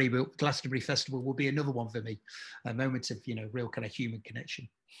 Glastonbury Festival will be another one for me, a moment of real kind of human connection.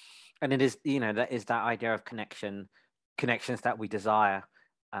 And it is that is that idea of connections that we desire,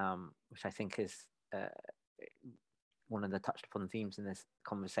 which I think is one of the touched upon themes in this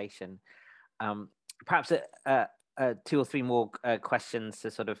conversation. Perhaps two or three more questions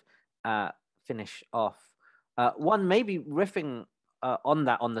to sort of finish off. One, maybe riffing on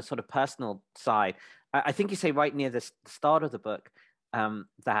the sort of personal side. I think you say right near the start of the book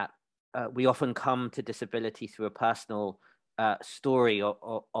that we often come to disability through a personal story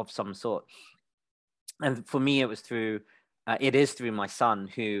of some sort. And for me, it is through my son,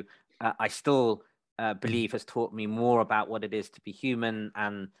 who I still believe has taught me more about what it is to be human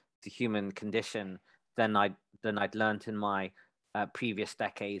and the human condition than I'd learned in my previous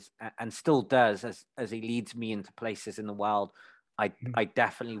decades, and still does as he leads me into places in the world I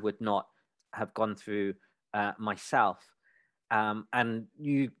definitely would not have gone through myself. and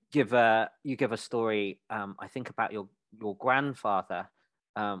you give a story, I think, about your grandfather,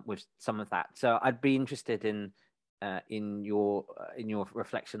 with some of that. So I'd be interested in your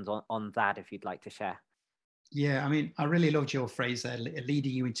reflections on that, if you'd like to share. Yeah, I mean, I really loved your phrase there,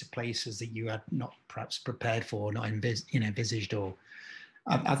 leading you into places that you had not perhaps prepared for, not envisaged, or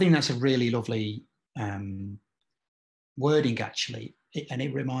I think that's a really lovely wording, actually. And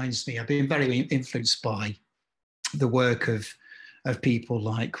it reminds me, I've been very influenced by the work of people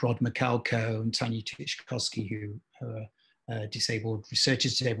like Rod McAlco and Tanya Tuchkowski, who are disabled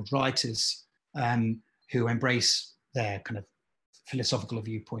researchers, disabled writers, who embrace their kind of philosophical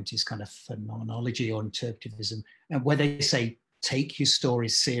viewpoint is kind of phenomenology or interpretivism, and where they say, take your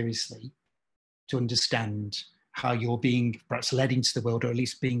stories seriously to understand how you're being perhaps led into the world, or at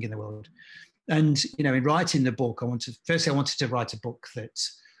least being in the world. And, you know, in writing the book, I wanted to write a book that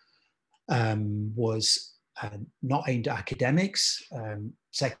was not aimed at academics.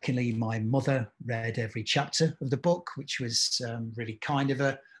 Secondly, my mother read every chapter of the book, which was really kind of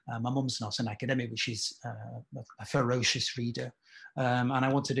her. My mum's not an academic, but she's a ferocious reader. And I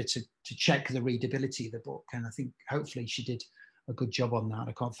wanted her to check the readability of the book. And I think hopefully she did a good job on that.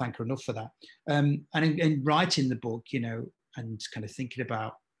 I can't thank her enough for that. And in writing the book, you know, and kind of thinking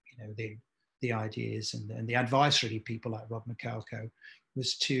about, you know, the ideas and the advice, really, people like Rod McAlco,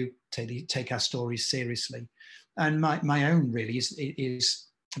 was to take our stories seriously. And my own really is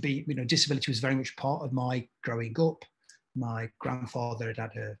to be, you know, disability was very much part of my growing up. My grandfather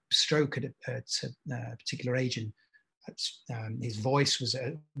had a stroke at a particular age, and his voice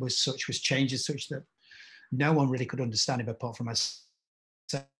was changed as such that no one really could understand him apart from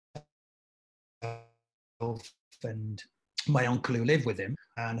myself and my uncle who lived with him.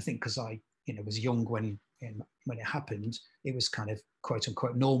 And I think because I, you know, was young when it happened, it was kind of quote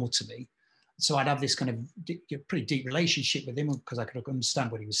unquote normal to me. So I'd have this kind of pretty deep relationship with him because I could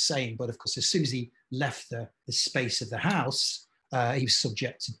understand what he was saying. But of course, as soon as he left the space of the house, he was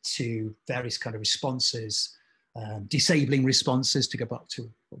subjected to various kind of responses, disabling responses, to go back to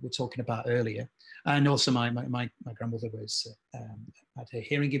what we were talking about earlier. And also my grandmother was had a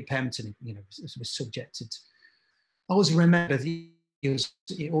hearing impairment, and, you know, was subjected. I always remember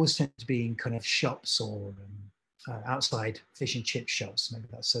it always tended to be in kind of shops or outside fish and chip shops. Maybe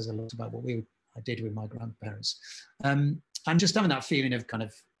that says a lot about what I did with my grandparents. And just having that feeling of kind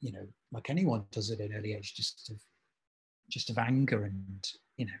of, you know, like anyone does at an early age, just of anger and,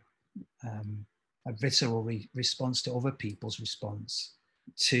 you know, a visceral response to other people's response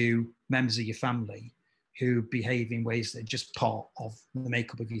to members of your family who behave in ways that are just part of the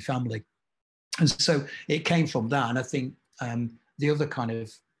makeup of your family. And so it came from that. And I think the other kind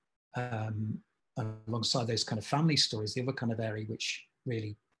of, alongside those kind of family stories, the other kind of area which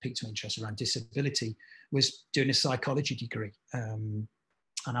really piqued my interest around disability was doing a psychology degree. And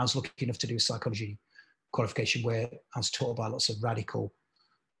I was lucky enough to do a psychology qualification where I was taught by lots of radical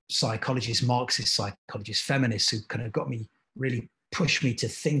psychologists, Marxist psychologists, feminists, who kind of really pushed me to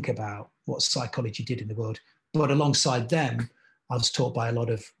think about what psychology did in the world. But alongside them, I was taught by a lot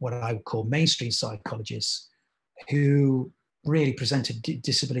of what I would call mainstream psychologists who really presented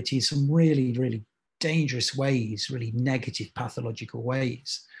disability in some really, really dangerous ways, really negative, pathological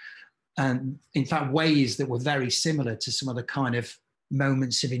ways. And in fact, ways that were very similar to some of the kind of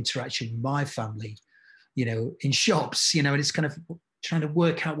moments of interaction in my family, you know, in shops, you know, and it's kind of trying to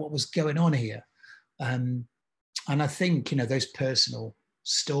work out what was going on here. And I think, you know, those personal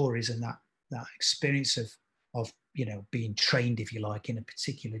stories and that experience of, you know, being trained, if you like, in a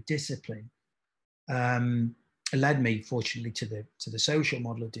particular discipline, led me, fortunately, to the social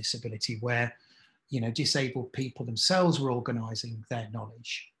model of disability, where, you know, disabled people themselves were organising their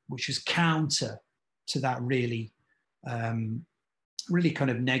knowledge, which was counter to that really, really kind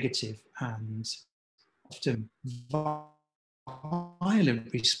of negative and often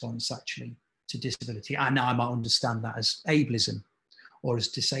violent response, actually, to disability. And now I might understand that as ableism or as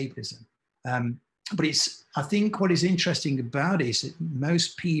disablism. But I think what is interesting about it is that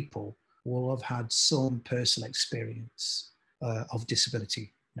most people will have had some personal experience of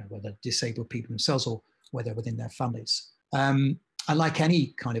disability, you know, whether disabled people themselves or whether within their families. And like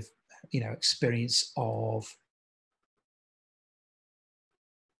any kind of, you know, experience of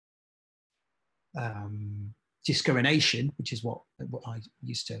discrimination, which is what I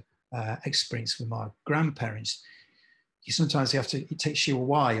used to experience with my grandparents, it takes you a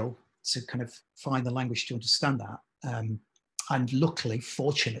while to kind of find the language to understand that. And luckily,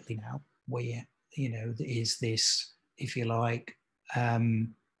 fortunately now, where, you know, there is this, if you like,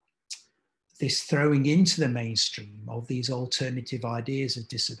 this throwing into the mainstream of these alternative ideas of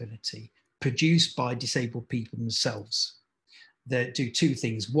disability produced by disabled people themselves. that do two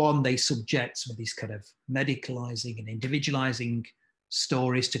things. One, they subject some of these kind of medicalizing and individualizing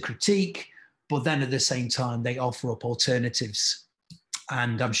stories to critique, but then at the same time, they offer up alternatives.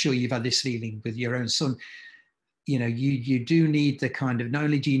 And I'm sure you've had this feeling with your own son. You know, you do need the kind of, not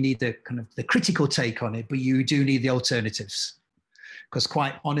only do you need the kind of the critical take on it, but you do need the alternatives. Because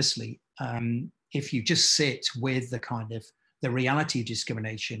quite honestly, if you just sit with the kind of the reality of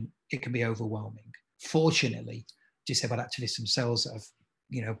discrimination, it can be overwhelming. Fortunately, disabled activists themselves have,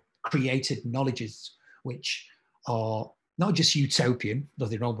 you know, created knowledges which are not just utopian,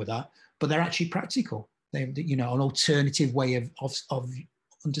 nothing wrong with that, but they're actually practical. They're, you know, an alternative way of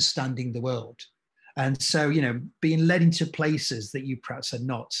understanding the world. And so, you know, being led into places that you perhaps had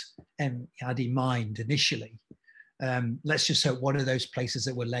not had in mind initially, let's just hope one of those places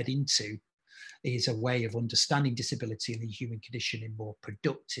that we're led into is a way of understanding disability and the human condition in more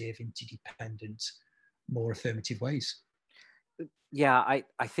productive, interdependent, more affirmative ways. Yeah,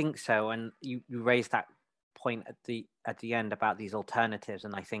 I think so. And you raised that point at the end about these alternatives,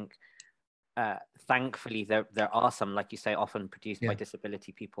 and I think thankfully there are some, like you say, often produced by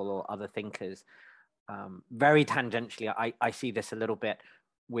disability people or other thinkers. Very tangentially, I see this a little bit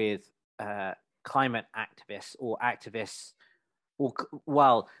with climate activists or activists, or,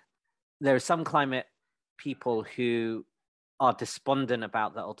 well, there are some climate people who are despondent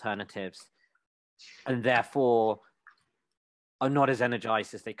about the alternatives and therefore are not as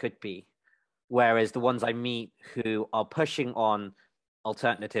energized as they could be. Whereas the ones I meet who are pushing on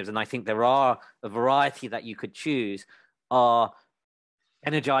alternatives, and I think there are a variety that you could choose, are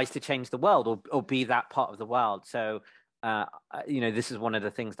energized to change the world or be that part of the world. So, you know, this is one of the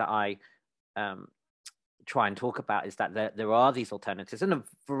things that I try and talk about, is that there are these alternatives and a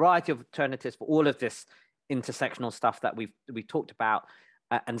variety of alternatives for all of this intersectional stuff that we've talked about.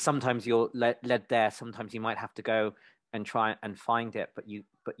 And sometimes you're led there. Sometimes you might have to go and try and find it, but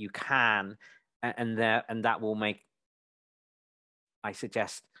you can, and that will make, I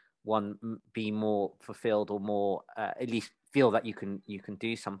suggest, one be more fulfilled or more at least feel that you can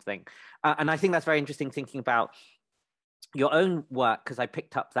do something. And I think that's very interesting, thinking about your own work, because I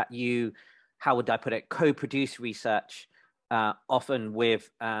picked up that you, how would I put it, co-produce research often with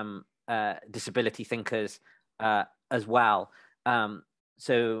disability thinkers as well.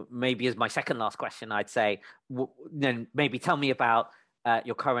 So maybe as my second last question, I'd say, then maybe tell me about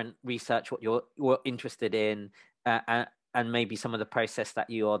your current research, what you're interested in, and maybe some of the process that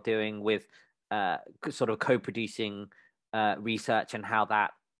you are doing with sort of co-producing research and how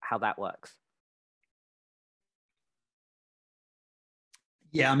that works.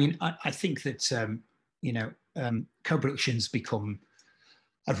 Yeah, I mean, I think that you know, co-production's become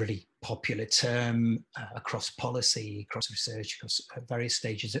a really popular term across policy, across research, across various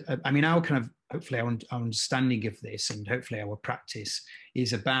stages. I mean, our kind of, hopefully our understanding of this, and hopefully our practice,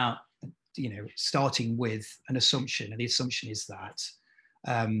 is about, you know, starting with an assumption, and the assumption is that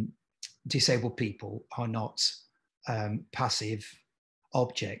disabled people are not passive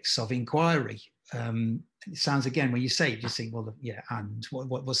objects of inquiry. It sounds, again, when you say it, you think, well, yeah, and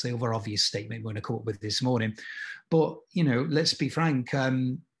what's the other obvious statement we're going to come up with this morning? But, you know, let's be frank,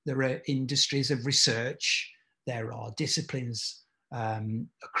 there are industries of research, there are disciplines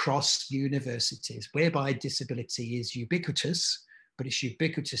across universities whereby disability is ubiquitous, but it's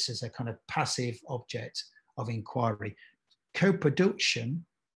ubiquitous as a kind of passive object of inquiry. Co-production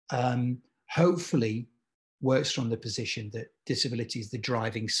hopefully works from the position that disability is the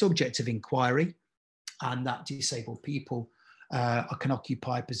driving subject of inquiry, and that disabled people can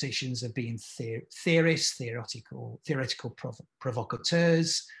occupy positions of being theorists, theoretical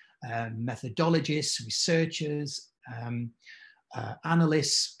provocateurs, methodologists, researchers,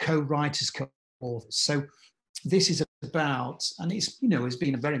 analysts, co-writers, co-authors. So this is about, and it's, you know, it's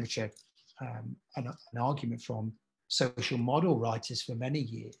been very much an argument from social model writers for many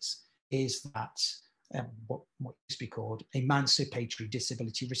years, is that what used to be called emancipatory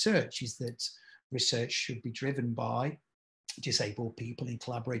disability research, is that research should be driven by disabled people in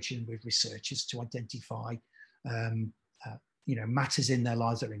collaboration with researchers to identify you know, matters in their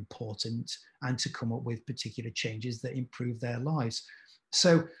lives that are important, and to come up with particular changes that improve their lives.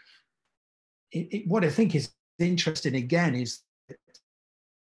 So what I think is interesting, again, is that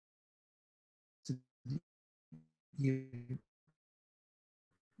you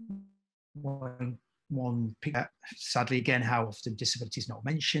one sadly, again, how often disability is not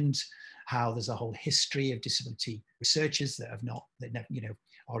mentioned, how there's a whole history of disability researchers that never, you know,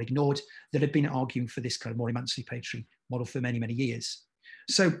 are ignored, that have been arguing for this kind of more emancipatory model for many, many years.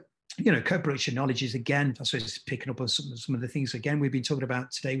 So co-production knowledge is, again, I suppose, picking up on some of the things, again, we've been talking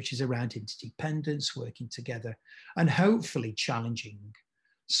about today, which is around interdependence, working together, and hopefully challenging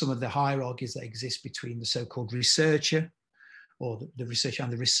some of the hierarchies that exist between the so-called researcher, or the researcher,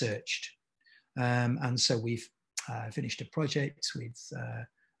 and the researched. And so we've finished a project with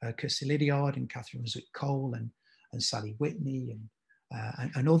Kirsty Lydiard and Catherine Cole and Sally Whitney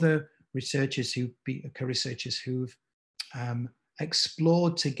and other researchers co-researchers who've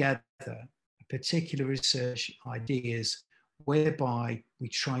explored together particular research ideas whereby we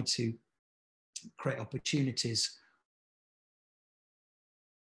try to create opportunities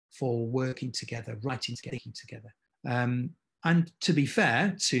for working together, writing together, thinking together. And to be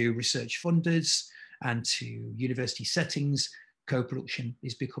fair to research funders and to university settings, co-production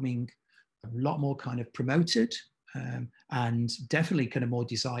is becoming a lot more kind of promoted and definitely kind of more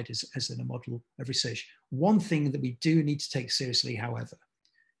desired as a model of research. One thing that we do need to take seriously, however,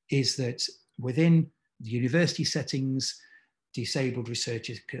 is that within the university settings, disabled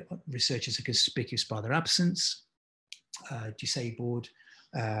researchers are conspicuous by their absence. Disabled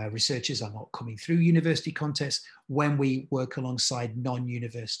researchers are not coming through university contests. When we work alongside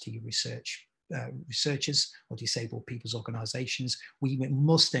non-university researchers or disabled people's organisations, we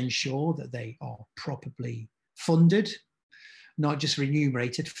must ensure that they are properly funded, not just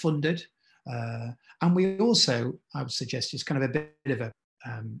remunerated, funded. And we also, I would suggest, is kind of a bit of a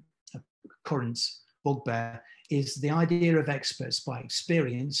current bugbear, is the idea of experts by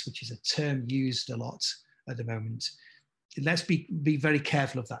experience, which is a term used a lot at the moment. Let's be very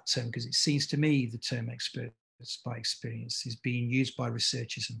careful of that term, because it seems to me the term experts by experience is being used by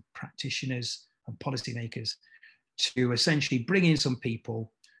researchers and practitioners and policymakers to essentially bring in some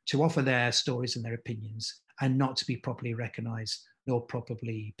people to offer their stories and their opinions, and not to be properly recognised nor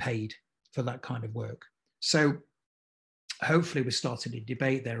properly paid for that kind of work. So hopefully we're starting a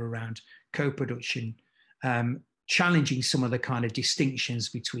debate there around co-production, challenging some of the kind of distinctions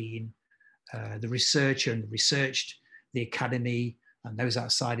between the researcher and the researched, the academy and those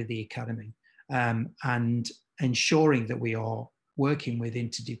outside of the academy, and ensuring that we are working with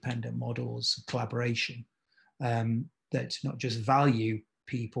interdependent models of collaboration that not just value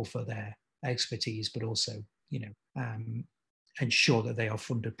people for their expertise, but also, ensure that they are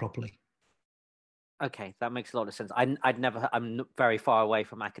funded properly. Okay, that makes a lot of sense. I'm very far away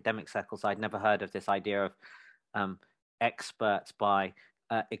from academic circles. I'd never heard of this idea of experts by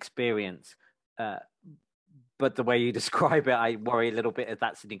experience. But the way you describe it, I worry a little bit if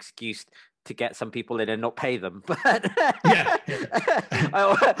that's an excuse to get some people in and not pay them. But yeah.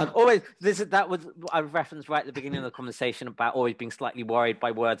 I referenced right at the beginning of the conversation about always being slightly worried by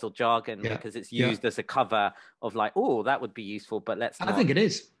words or jargon because it's used as a cover of like, oh, that would be useful, but let's not. I think it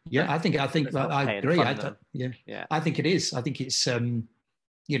is. Yeah, I think I agree. I think it is. I think it's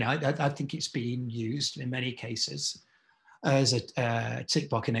I think it's being used in many cases as a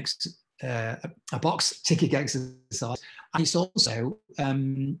a box ticking exercise, and it's also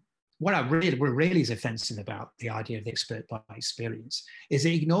what really is offensive about the idea of the expert by experience is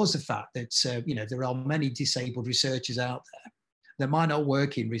it ignores the fact that there are many disabled researchers out there that might not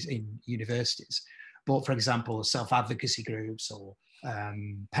work in universities, but for example, self-advocacy groups or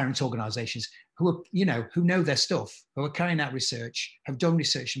parent organisations who are who know their stuff, who are carrying out research, have done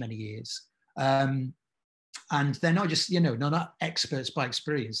research for many years. And they're not just, not experts by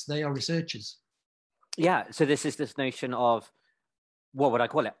experience. They are researchers. Yeah. So this notion of, what would I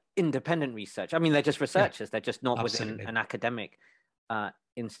call it? Independent research. I mean, they're just researchers. Yeah. They're just not Absolutely. Within an academic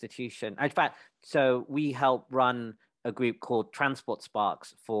institution. In fact, so we help run a group called Transport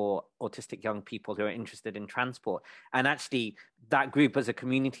Sparks for autistic young people who are interested in transport. And actually, that group as a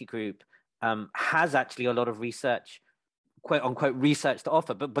community group has actually a lot of research, quote unquote research to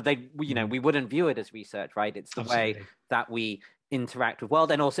offer, but they, we wouldn't view it as research, right? It's the Absolutely. Way that we interact with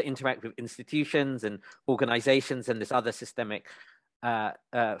world and also interact with institutions and organizations and this other systemic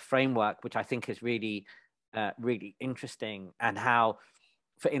framework, which I think is really, really interesting. And how,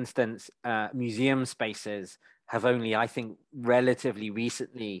 for instance, museum spaces have only, I think, relatively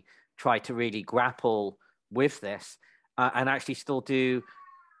recently tried to really grapple with this and actually still do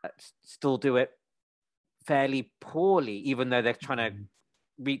it fairly poorly, even though they're trying to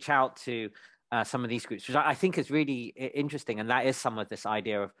reach out to some of these groups, which I think is really interesting. And that is some of this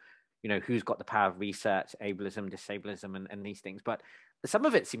idea of, who's got the power of research, ableism, disableism, and these things. But some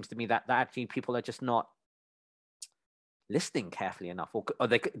of it seems to me that actually people are just not listening carefully enough, or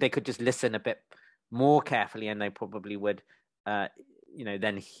they could just listen a bit more carefully, and they probably would,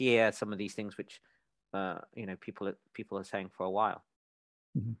 then hear some of these things which, people are saying for a while.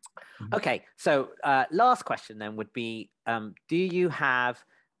 Mm-hmm. Okay, so last question then would be, do you have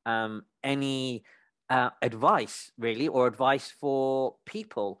any advice, really, or advice for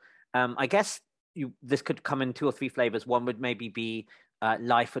people. I guess this could come in 2 or 3 flavors. One would maybe be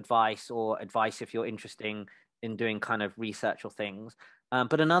life advice, or advice if you're interested in doing kind of research or things.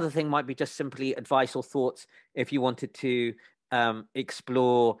 But another thing might be just simply advice or thoughts if you wanted to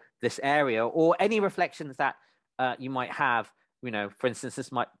explore this area, or any reflections that you might have. For instance,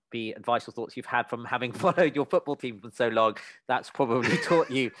 this might be advice or thoughts you've had from having followed your football team for so long. That's probably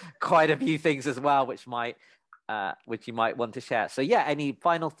taught you quite a few things as well, which you might want to share. So yeah, any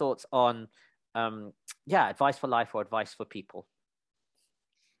final thoughts on advice for life or advice for people?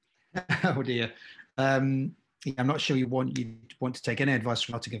 Oh dear. I'm not sure you want to take any advice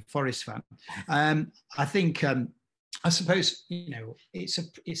from Nottingham Forest fan. I think I suppose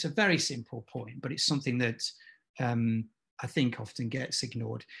it's a very simple point, but it's something that I think often gets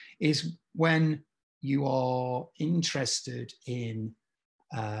ignored, is when you are interested in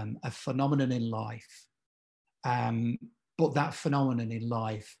a phenomenon in life, but that phenomenon in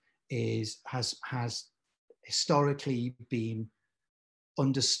life has historically been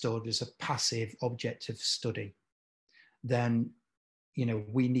understood as a passive object of study, then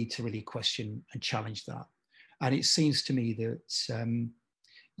we need to really question and challenge that. And it seems to me that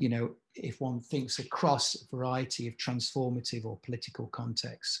if one thinks across a variety of transformative or political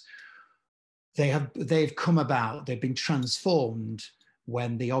contexts, they've come about, they've been transformed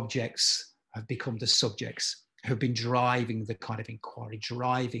when the objects have become the subjects, who've been driving the kind of inquiry,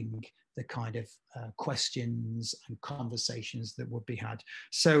 driving the kind of questions and conversations that would be had.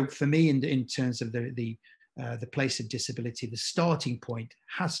 So for me, in terms of the place of disability, the starting point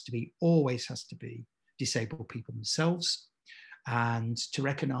always has to be disabled people themselves, and to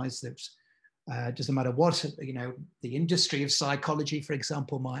recognise that it doesn't matter what the industry of psychology, for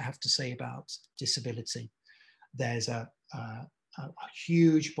example, might have to say about disability. There's a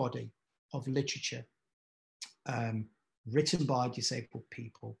huge body of literature written by disabled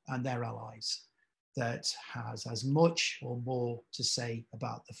people and their allies that has as much or more to say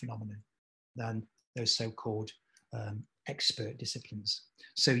about the phenomenon than those so-called expert disciplines.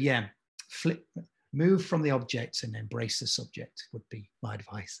 So yeah, move from the object and embrace the subject would be my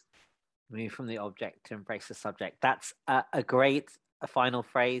advice. Move from the object to embrace the subject. That's a great final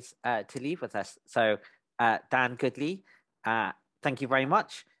phrase to leave with us. So Dan Goodley, thank you very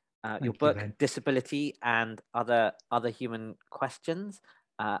much. Your book, Ben. Disability and Other Human Questions,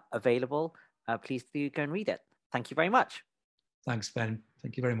 available. Please do go and read it. Thank you very much. Thanks, Ben.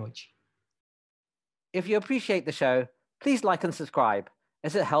 Thank you very much. If you appreciate the show, please like and subscribe,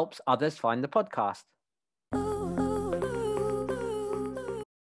 as it helps others find the podcast.